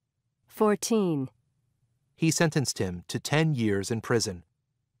 14, He sentenced him to 10 years in prison.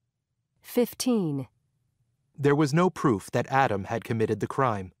 15, There was no proof that Adam had committed the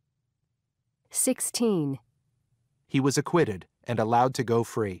crime. 16, He was acquitted and allowed to go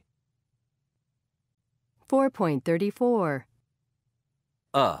free. 4.34,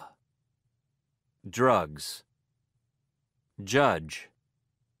 Drugs. Judge.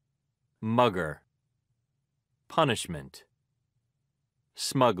 Mugger. Punishment.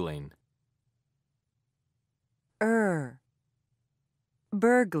 Smuggling.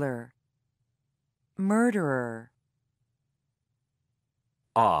 Burglar. Murderer.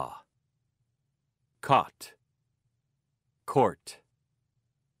 Caught. Court.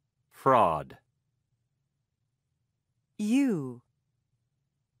 Fraud.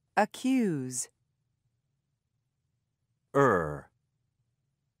 Accuse.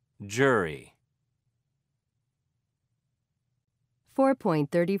 Jury.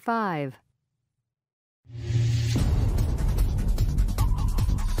 4.35,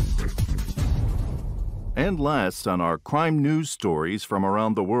 And last on our crime news stories from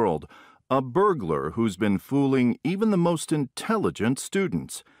around the world, a burglar who's been fooling even the most intelligent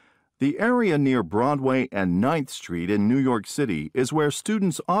students. The area near Broadway and 9th Street in New York City is where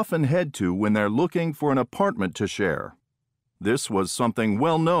students often head to when they're looking for an apartment to share. This was something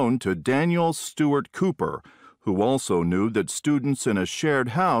well known to Daniel Stewart Cooper, who also knew that students in a shared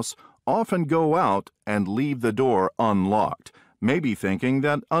house often go out and leave the door unlocked, maybe thinking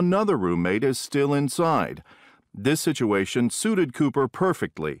that another roommate is still inside. This situation suited Cooper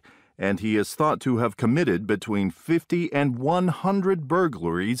perfectly, and he is thought to have committed between 50 and 100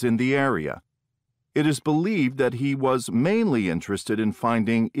 burglaries in the area. It is believed that he was mainly interested in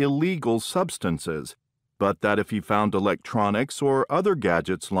finding illegal substances, but that if he found electronics or other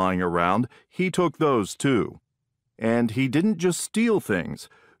gadgets lying around, he took those too. And he didn't just steal things.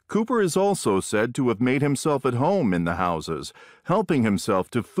 Cooper is also said to have made himself at home in the houses, helping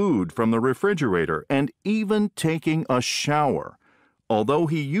himself to food from the refrigerator and even taking a shower. Although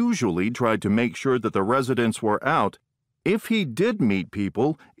he usually tried to make sure that the residents were out, if he did meet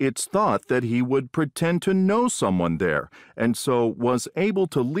people, it's thought that he would pretend to know someone there, and so was able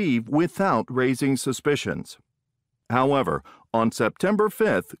to leave without raising suspicions. However, on September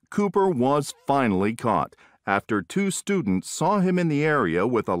 5th, Cooper was finally caught, after 2 students saw him in the area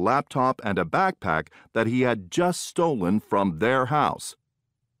with a laptop and a backpack that he had just stolen from their house.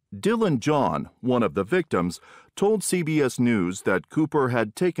 Dylan John, one of the victims, told CBS News that Cooper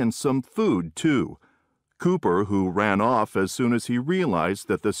had taken some food too. Cooper, who ran off as soon as he realized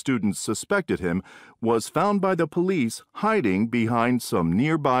that the students suspected him, was found by the police hiding behind some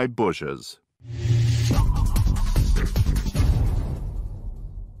nearby bushes.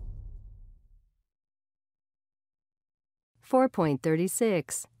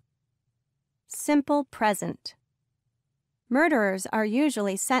 .36 Simple present. Murderers are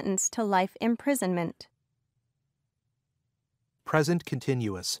usually sentenced to life imprisonment. Present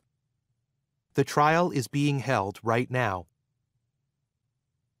continuous. The trial is being held right now.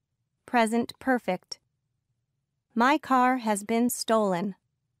 Present perfect. My car has been stolen.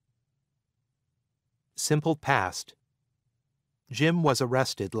 Simple past. Jim was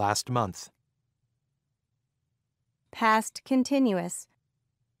arrested last month. Past continuous.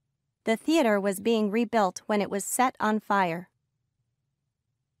 The theater was being rebuilt when it was set on fire.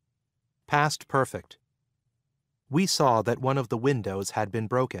 Past perfect. We saw that one of the windows had been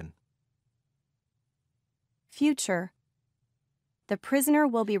broken. Future. The prisoner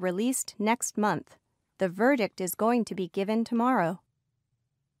will be released next month. The verdict is going to be given tomorrow.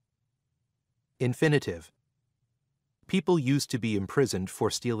 Infinitive. People used to be imprisoned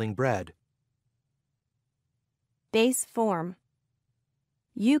for stealing bread. Base form.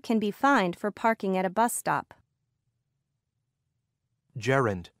 You can be fined for parking at a bus stop.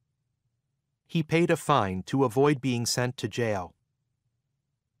 Gerund. He paid a fine to avoid being sent to jail.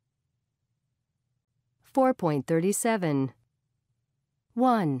 4.37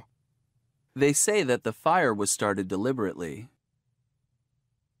 1. They say that the fire was started deliberately.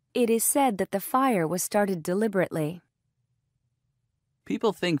 It is said that the fire was started deliberately.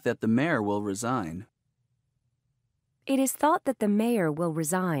 People think that the mayor will resign. It is thought that the mayor will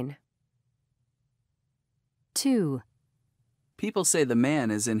resign. 2. People say the man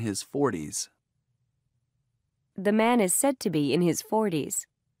is in his 40s. The man is said to be in his 40s.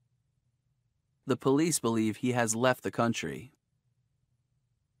 The police believe he has left the country.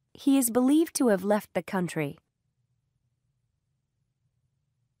 He is believed to have left the country.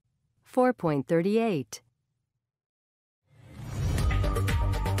 4.38.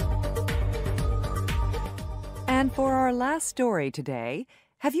 And for our last story today,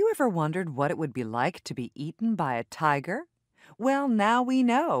 have you ever wondered what it would be like to be eaten by a tiger? Well, now we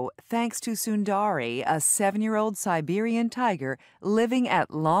know, thanks to Sundari, a 7-year-old Siberian tiger living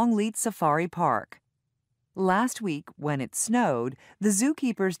at Longleat Safari Park. Last week, when it snowed, the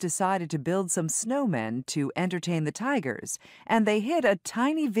zookeepers decided to build some snowmen to entertain the tigers, and they hid a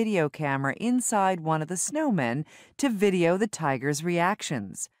tiny video camera inside one of the snowmen to video the tigers'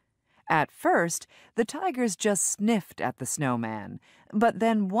 reactions. At first, the tigers just sniffed at the snowman, but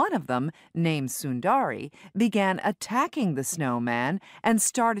then one of them, named Sundari, began attacking the snowman and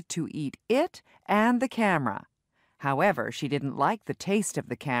started to eat it and the camera. However, she didn't like the taste of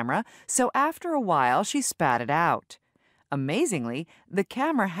the camera, so after a while she spat it out. Amazingly, the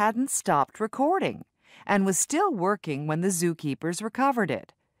camera hadn't stopped recording and was still working when the zookeepers recovered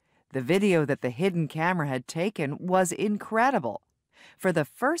it. The video that the hidden camera had taken was incredible. For the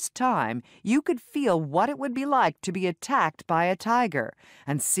first time, you could feel what it would be like to be attacked by a tiger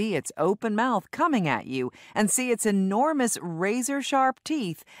and see its open mouth coming at you and see its enormous razor-sharp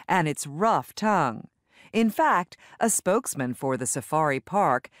teeth and its rough tongue. In fact, a spokesman for the safari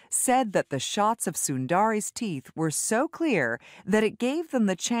park said that the shots of Sundari's teeth were so clear that it gave them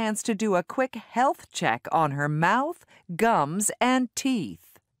the chance to do a quick health check on her mouth, gums, and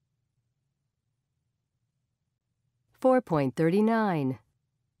teeth. 4.39.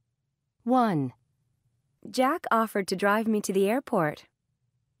 1. Jack offered to drive me to the airport.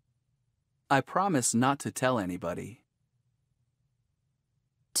 I promise not to tell anybody.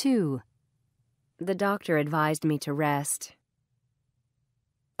 2. The doctor advised me to rest.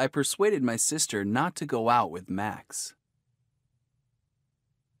 I persuaded my sister not to go out with Max.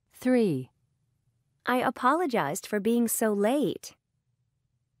 3. I apologized for being so late.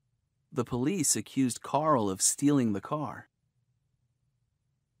 The police accused Carl of stealing the car.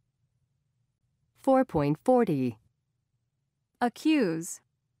 4.40. Accuse.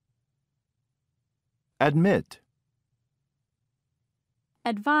 Admit.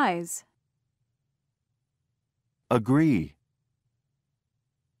 Advise. Agree.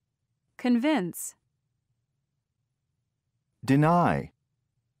 Convince. Deny.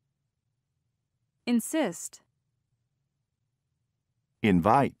 Insist.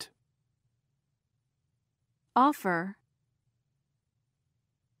 Invite. Offer.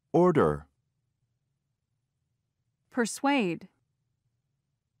 Order. Persuade.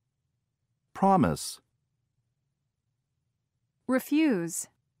 Promise. Refuse.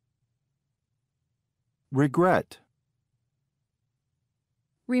 Regret.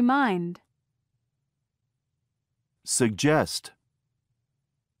 Remind. Suggest.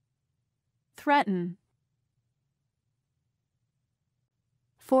 Threaten.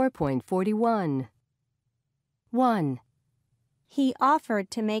 4.41. 1. He offered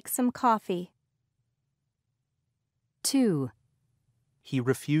to make some coffee. 2. He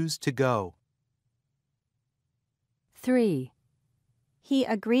refused to go. 3. He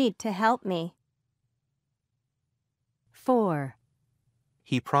agreed to help me. 4.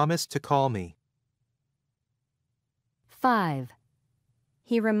 He promised to call me. 5.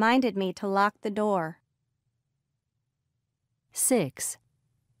 He reminded me to lock the door. 6.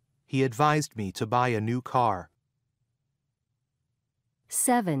 He advised me to buy a new car.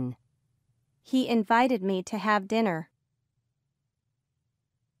 7. He invited me to have dinner.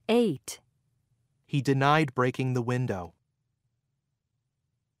 8. He denied breaking the window.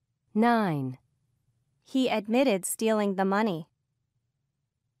 9. He admitted stealing the money.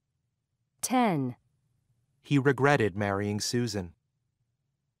 10. He regretted marrying Susan.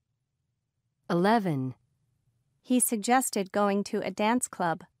 11. He suggested going to a dance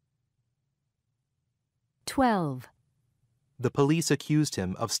club. 12. The police accused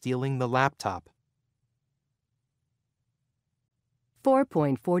him of stealing the laptop.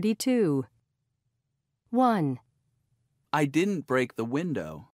 4.42. 1. I didn't break the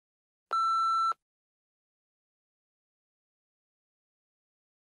window.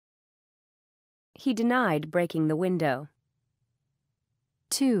 He denied breaking the window.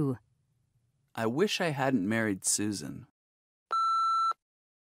 2. I wish I hadn't married Susan.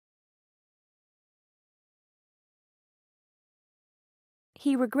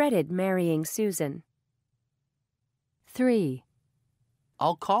 He regretted marrying Susan. 3.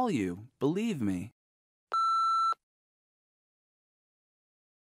 I'll call you, believe me.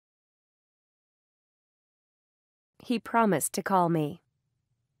 He promised to call me.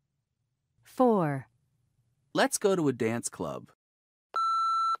 4. Let's go to a dance club.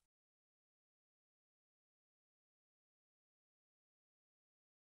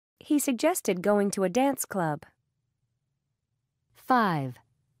 He suggested going to a dance club. 5.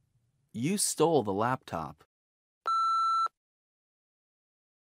 You stole the laptop.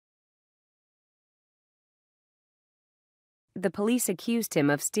 The police accused him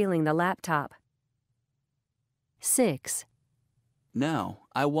of stealing the laptop. 6. No,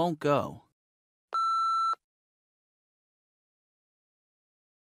 I won't go.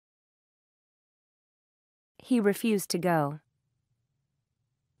 He refused to go.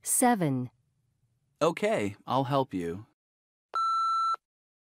 7. Okay, I'll help you.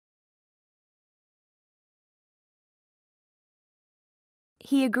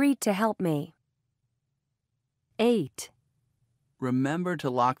 He agreed to help me. 8. Remember to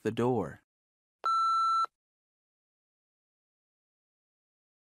lock the door.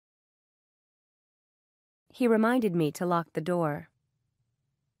 He reminded me to lock the door.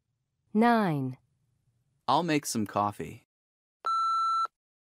 9. I'll make some coffee.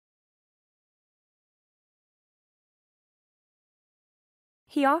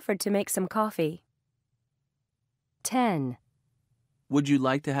 He offered to make some coffee. 10. Would you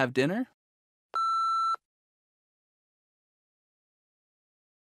like to have dinner?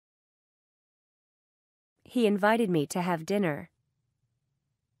 He invited me to have dinner.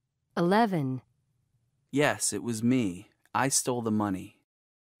 11. Yes, it was me. I stole the money.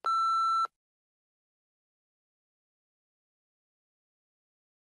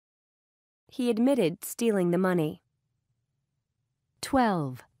 He admitted stealing the money.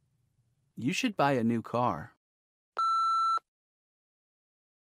 12. You should buy a new car.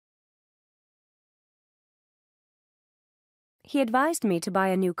 He advised me to buy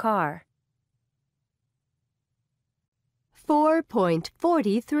a new car.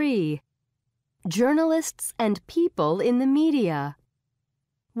 4.43. Journalists and people in the media.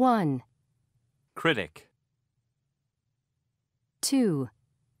 1. Critic. 2.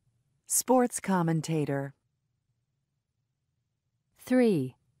 Sports commentator.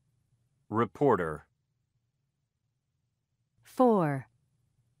 3. Reporter. 4.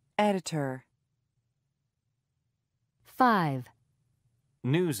 Editor. 5.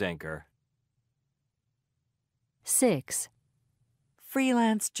 News anchor. 6.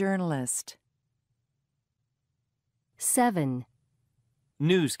 Freelance journalist. 7.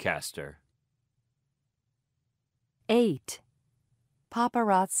 Newscaster. 8.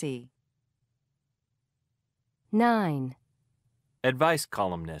 Paparazzi. 9. Advice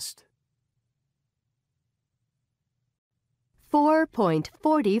columnist.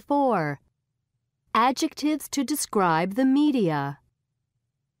 4.44. Adjectives to describe the media.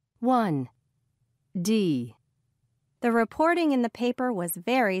 1. D. The reporting in the paper was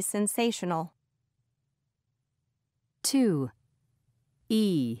very sensational. 2.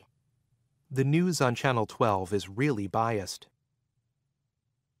 E. The news on Channel 12 is really biased.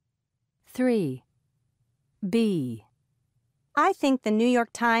 3. B. I think the New York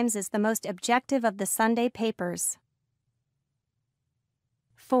Times is the most objective of the Sunday papers.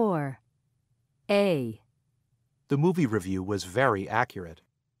 4. A. The movie review was very accurate.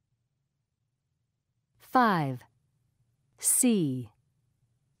 5. C.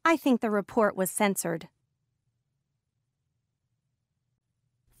 I think the report was censored.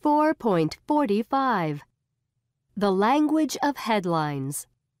 4.45. The language of headlines.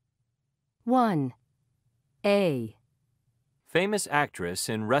 1. A. Famous actress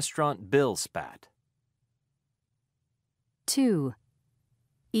in restaurant bill spat. 2.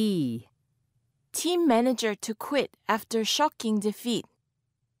 E. Team manager to quit after shocking defeat.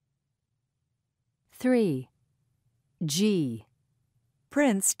 3. G.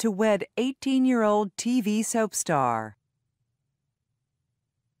 Prince to wed 18-year-old TV soap star.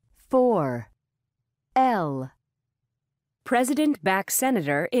 4. L. President backs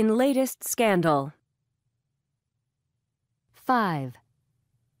senator in latest scandal. 5.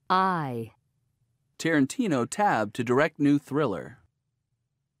 I. Tarantino tabbed to direct new thriller.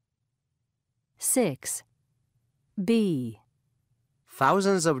 6. B.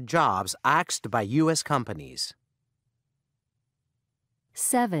 Thousands of jobs axed by U.S. companies.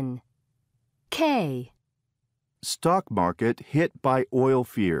 7. K. Stock market hit by oil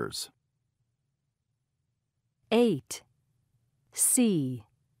fears. 8. C.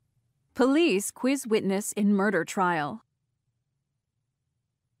 Police quiz witness in murder trial.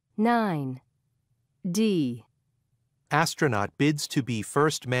 9. D. Astronaut bids to be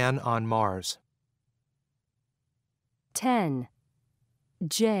first man on Mars. 10.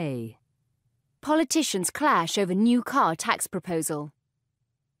 J. Politicians clash over new car tax proposal.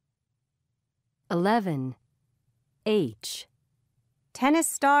 11. H. Tennis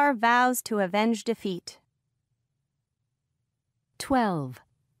star vows to avenge defeat. 12.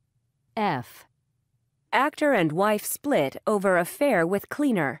 F. Actor and wife split over affair with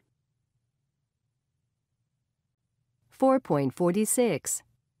cleaner. 4.46.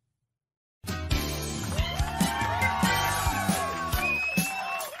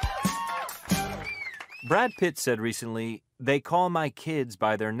 Brad Pitt said recently, "They call my kids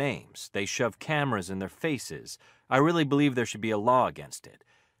by their names. They shove cameras in their faces. I really believe there should be a law against it."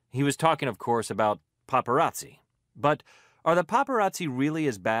 He was talking, of course, about paparazzi. But are the paparazzi really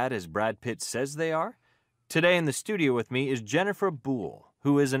as bad as Brad Pitt says they are? Today in the studio with me is Jennifer Boole,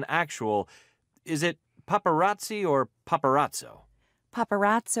 who is an actual, is it paparazzi or paparazzo?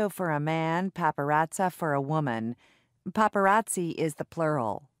 Paparazzo for a man, paparazza for a woman. Paparazzi is the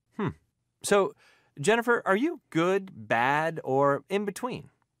plural. So, Jennifer, are you good, bad, or in between?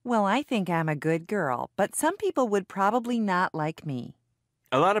 Well, I think I'm a good girl, but some people would probably not like me.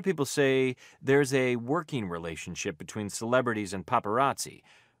 A lot of people say there's a working relationship between celebrities and paparazzi.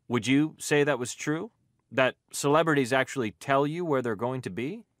 Would you say that was true? That celebrities actually tell you where they're going to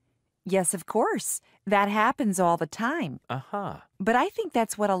be? Yes, of course. That happens all the time. But I think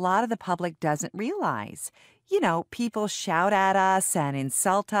that's what a lot of the public doesn't realize. You know, people shout at us and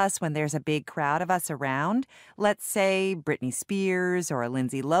insult us when there's a big crowd of us around. Let's say Britney Spears or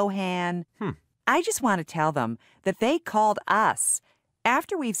Lindsay Lohan. I just want to tell them that they called us.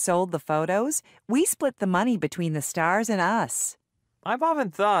 After we've sold the photos, we split the money between the stars and us. I've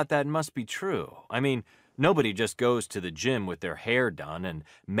often thought that must be true. I mean, nobody just goes to the gym with their hair done and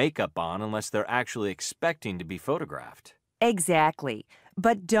makeup on unless they're actually expecting to be photographed. Exactly.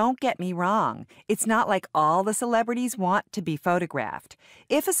 But don't get me wrong. It's not like all the celebrities want to be photographed.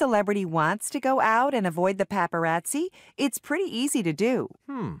 If a celebrity wants to go out and avoid the paparazzi, it's pretty easy to do.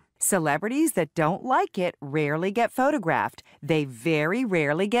 Celebrities that don't like it rarely get photographed. They very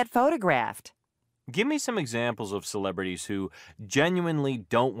rarely get photographed. Give me some examples of celebrities who genuinely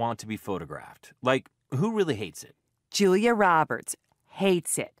don't want to be photographed. Like, who really hates it? Julia Roberts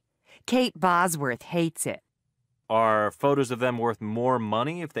hates it. Kate Bosworth hates it. Are photos of them worth more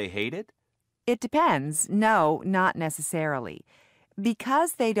money if they hate it? It depends. No, not necessarily.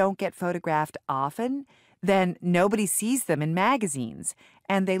 Because they don't get photographed often, then nobody sees them in magazines,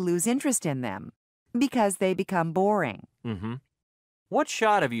 and they lose interest in them because they become boring. What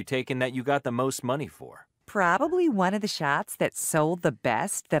shot have you taken that you got the most money for? Probably one of the shots that sold the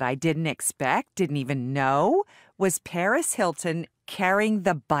best that I didn't expect, didn't even know, was Paris Hilton carrying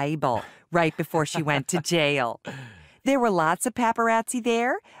the Bible right before she went to jail. There were lots of paparazzi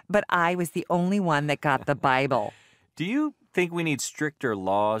there, but I was the only one that got the Bible. Do you think we need stricter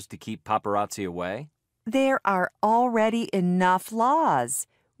laws to keep paparazzi away? There are already enough laws.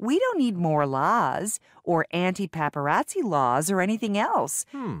 We don't need more laws or anti-paparazzi laws or anything else.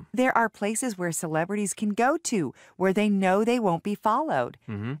 There are places where celebrities can go to where they know they won't be followed,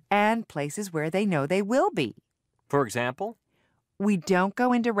 and places where they know they will be. For example? We don't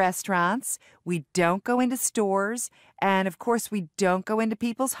go into restaurants, we don't go into stores, and of course we don't go into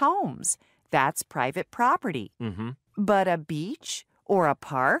people's homes. That's private property. But a beach or a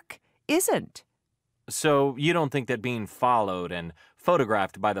park isn't. So you don't think that being followed and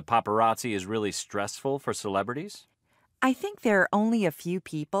photographed by the paparazzi is really stressful for celebrities? I think there are only a few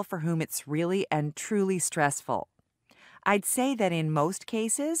people for whom it's really and truly stressful. I'd say that in most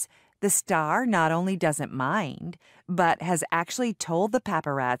cases, the star not only doesn't mind, but has actually told the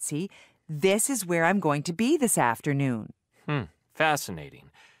paparazzi, "This is where I'm going to be this afternoon." Fascinating.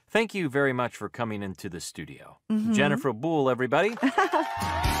 Thank you very much for coming into the studio. Jennifer Boole, everybody.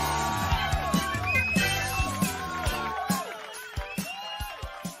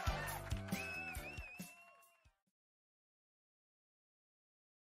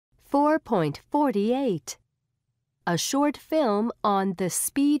 .48. A short film on the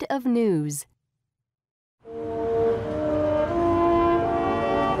speed of news.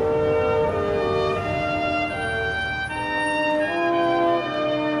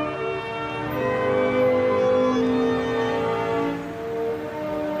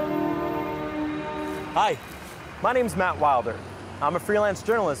 Hi, my name's Matt Wilder. I'm a freelance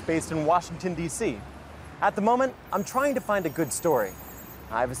journalist based in Washington, D.C. At the moment, I'm trying to find a good story.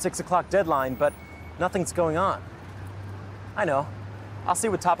 I have a 6 o'clock deadline, but nothing's going on. I know. I'll see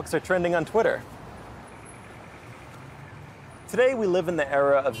what topics are trending on Twitter. Today we live in the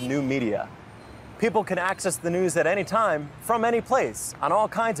era of new media. People can access the news at any time, from any place, on all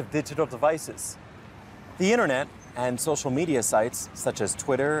kinds of digital devices. The internet and social media sites, such as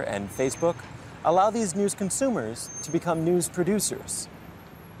Twitter and Facebook, allow these news consumers to become news producers.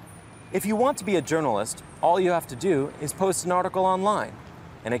 If you want to be a journalist, all you have to do is post an article online,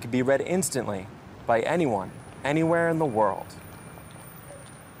 and it can be read instantly by anyone, anywhere in the world.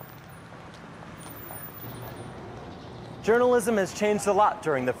 Journalism has changed a lot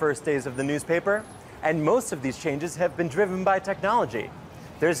during the first days of the newspaper, and most of these changes have been driven by technology.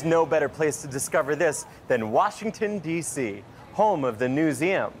 There's no better place to discover this than Washington, D.C., home of the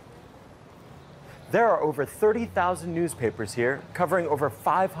Newseum. There are over 30,000 newspapers here, covering over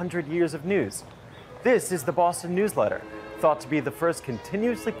 500 years of news. This is the Boston Newsletter, thought to be the first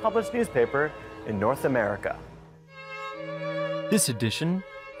continuously published newspaper in North America. This edition,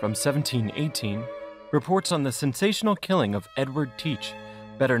 from 1718, reports on the sensational killing of Edward Teach,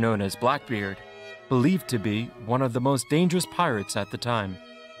 better known as Blackbeard, believed to be one of the most dangerous pirates at the time.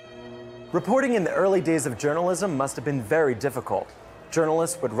 Reporting in the early days of journalism must have been very difficult.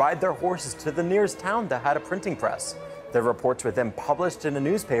 Journalists would ride their horses to the nearest town that had a printing press. Their reports were then published in a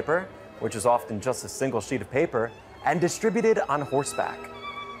newspaper, which is often just a single sheet of paper, and distributed on horseback.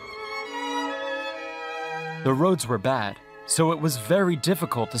 The roads were bad, so it was very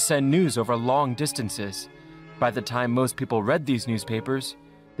difficult to send news over long distances. By the time most people read these newspapers,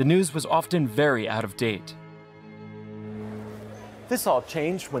 the news was often very out of date. This all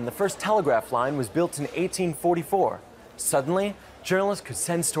changed when the first telegraph line was built in 1844. Suddenly, journalists could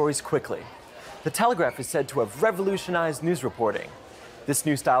send stories quickly. The telegraph is said to have revolutionized news reporting. This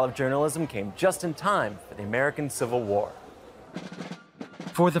new style of journalism came just in time for the American Civil War.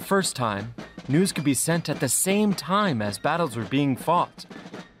 For the first time, news could be sent at the same time as battles were being fought.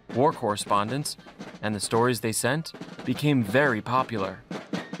 War correspondents, and the stories they sent, became very popular.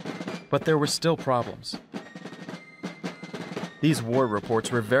 But there were still problems. These war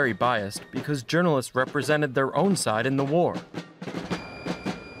reports were very biased because journalists represented their own side in the war.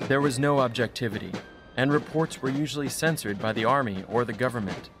 There was no objectivity, and reports were usually censored by the army or the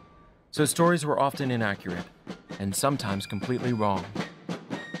government. So stories were often inaccurate, and sometimes completely wrong.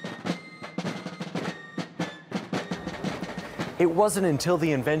 It wasn't until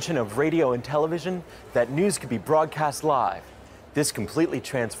the invention of radio and television that news could be broadcast live. This completely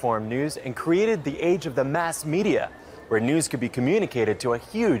transformed news and created the age of the mass media, where news could be communicated to a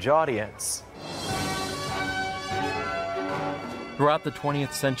huge audience. Throughout the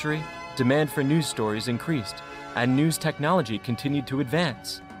 20th century, demand for news stories increased, and news technology continued to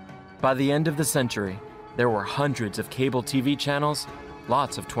advance. By the end of the century, there were hundreds of cable TV channels,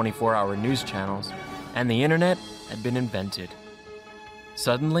 lots of 24-hour news channels, and the internet had been invented.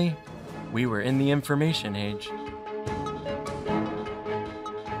 Suddenly, we were in the information age.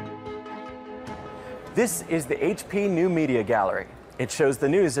 This is the HP New Media Gallery. It shows the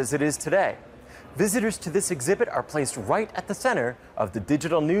news as it is today. Visitors to this exhibit are placed right at the center of the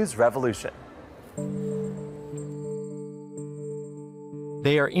digital news revolution.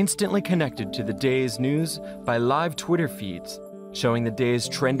 They are instantly connected to the day's news by live Twitter feeds, showing the day's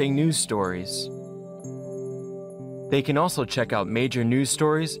trending news stories. They can also check out major news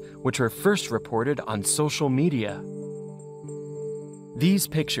stories which were first reported on social media. These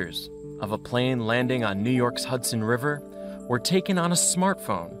pictures of a plane landing on New York's Hudson River were taken on a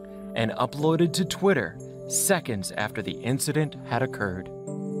smartphone and uploaded to Twitter seconds after the incident had occurred.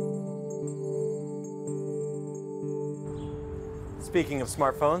 Speaking of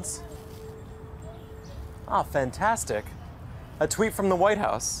smartphones, fantastic. A tweet from the White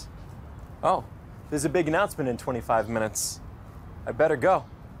House. Oh, there's a big announcement in 25 minutes. I better go.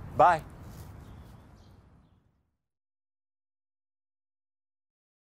 Bye.